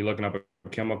 You know, we looking up a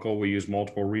chemical, we use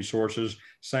multiple resources.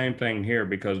 Same thing here,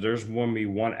 because there's going to be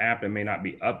one app that may not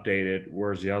be updated,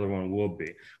 whereas the other one will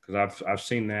be. Because I've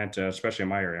seen that, especially in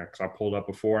my area. Because I pulled up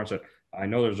before and said, I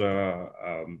know there's a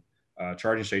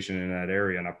charging station in that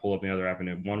area, and I pull up the other app,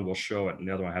 and one will show it, and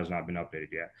the other one has not been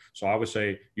updated yet. So I would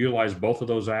say utilize both of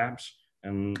those apps,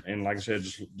 and like I said,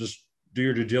 just do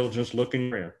your due diligence, look in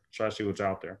your area, try to see what's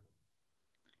out there.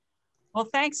 Well,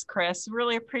 thanks, Chris.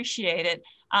 Really appreciate it.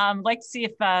 I'd like to see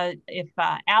if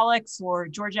Alex or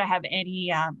Georgia have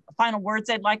any final words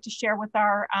they'd like to share with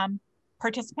our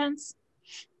participants.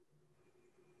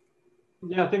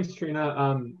 Yeah, thanks,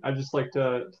 Trina. I'd just like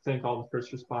to thank all the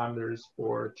first responders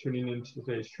for tuning into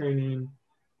today's training,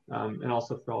 and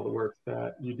also for all the work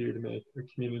that you do to make our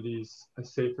communities a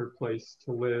safer place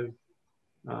to live.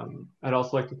 I'd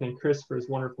also like to thank Chris for his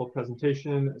wonderful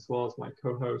presentation, as well as my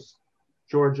co-host,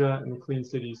 Georgia, and the Clean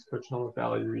Cities Coachella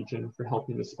Valley region for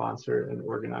helping to sponsor and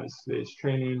organize today's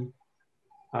training.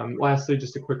 Lastly,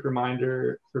 just a quick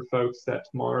reminder for folks that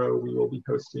tomorrow we will be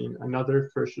hosting another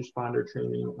first responder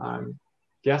training on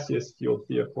gaseous fueled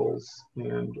vehicles,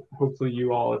 and hopefully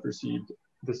you all have received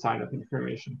the sign-up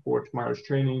information for tomorrow's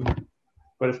training.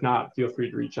 But if not, feel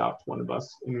free to reach out to one of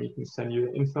us and we can send you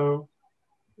the info.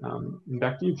 And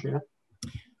back to you, Trina.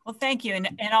 Well, thank you. And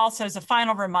also as a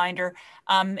final reminder,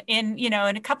 in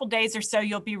a couple days or so,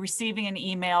 you'll be receiving an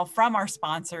email from our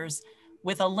sponsors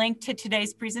with a link to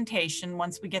today's presentation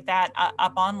once we get that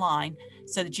up online,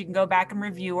 so that you can go back and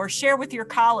review or share with your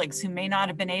colleagues who may not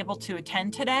have been able to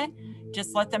attend today.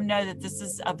 Just let them know that this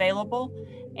is available.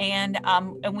 And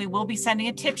we will be sending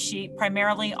a tip sheet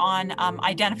primarily on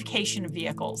identification of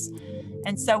vehicles.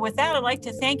 And so with that, I'd like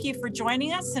to thank you for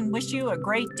joining us and wish you a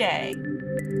great day.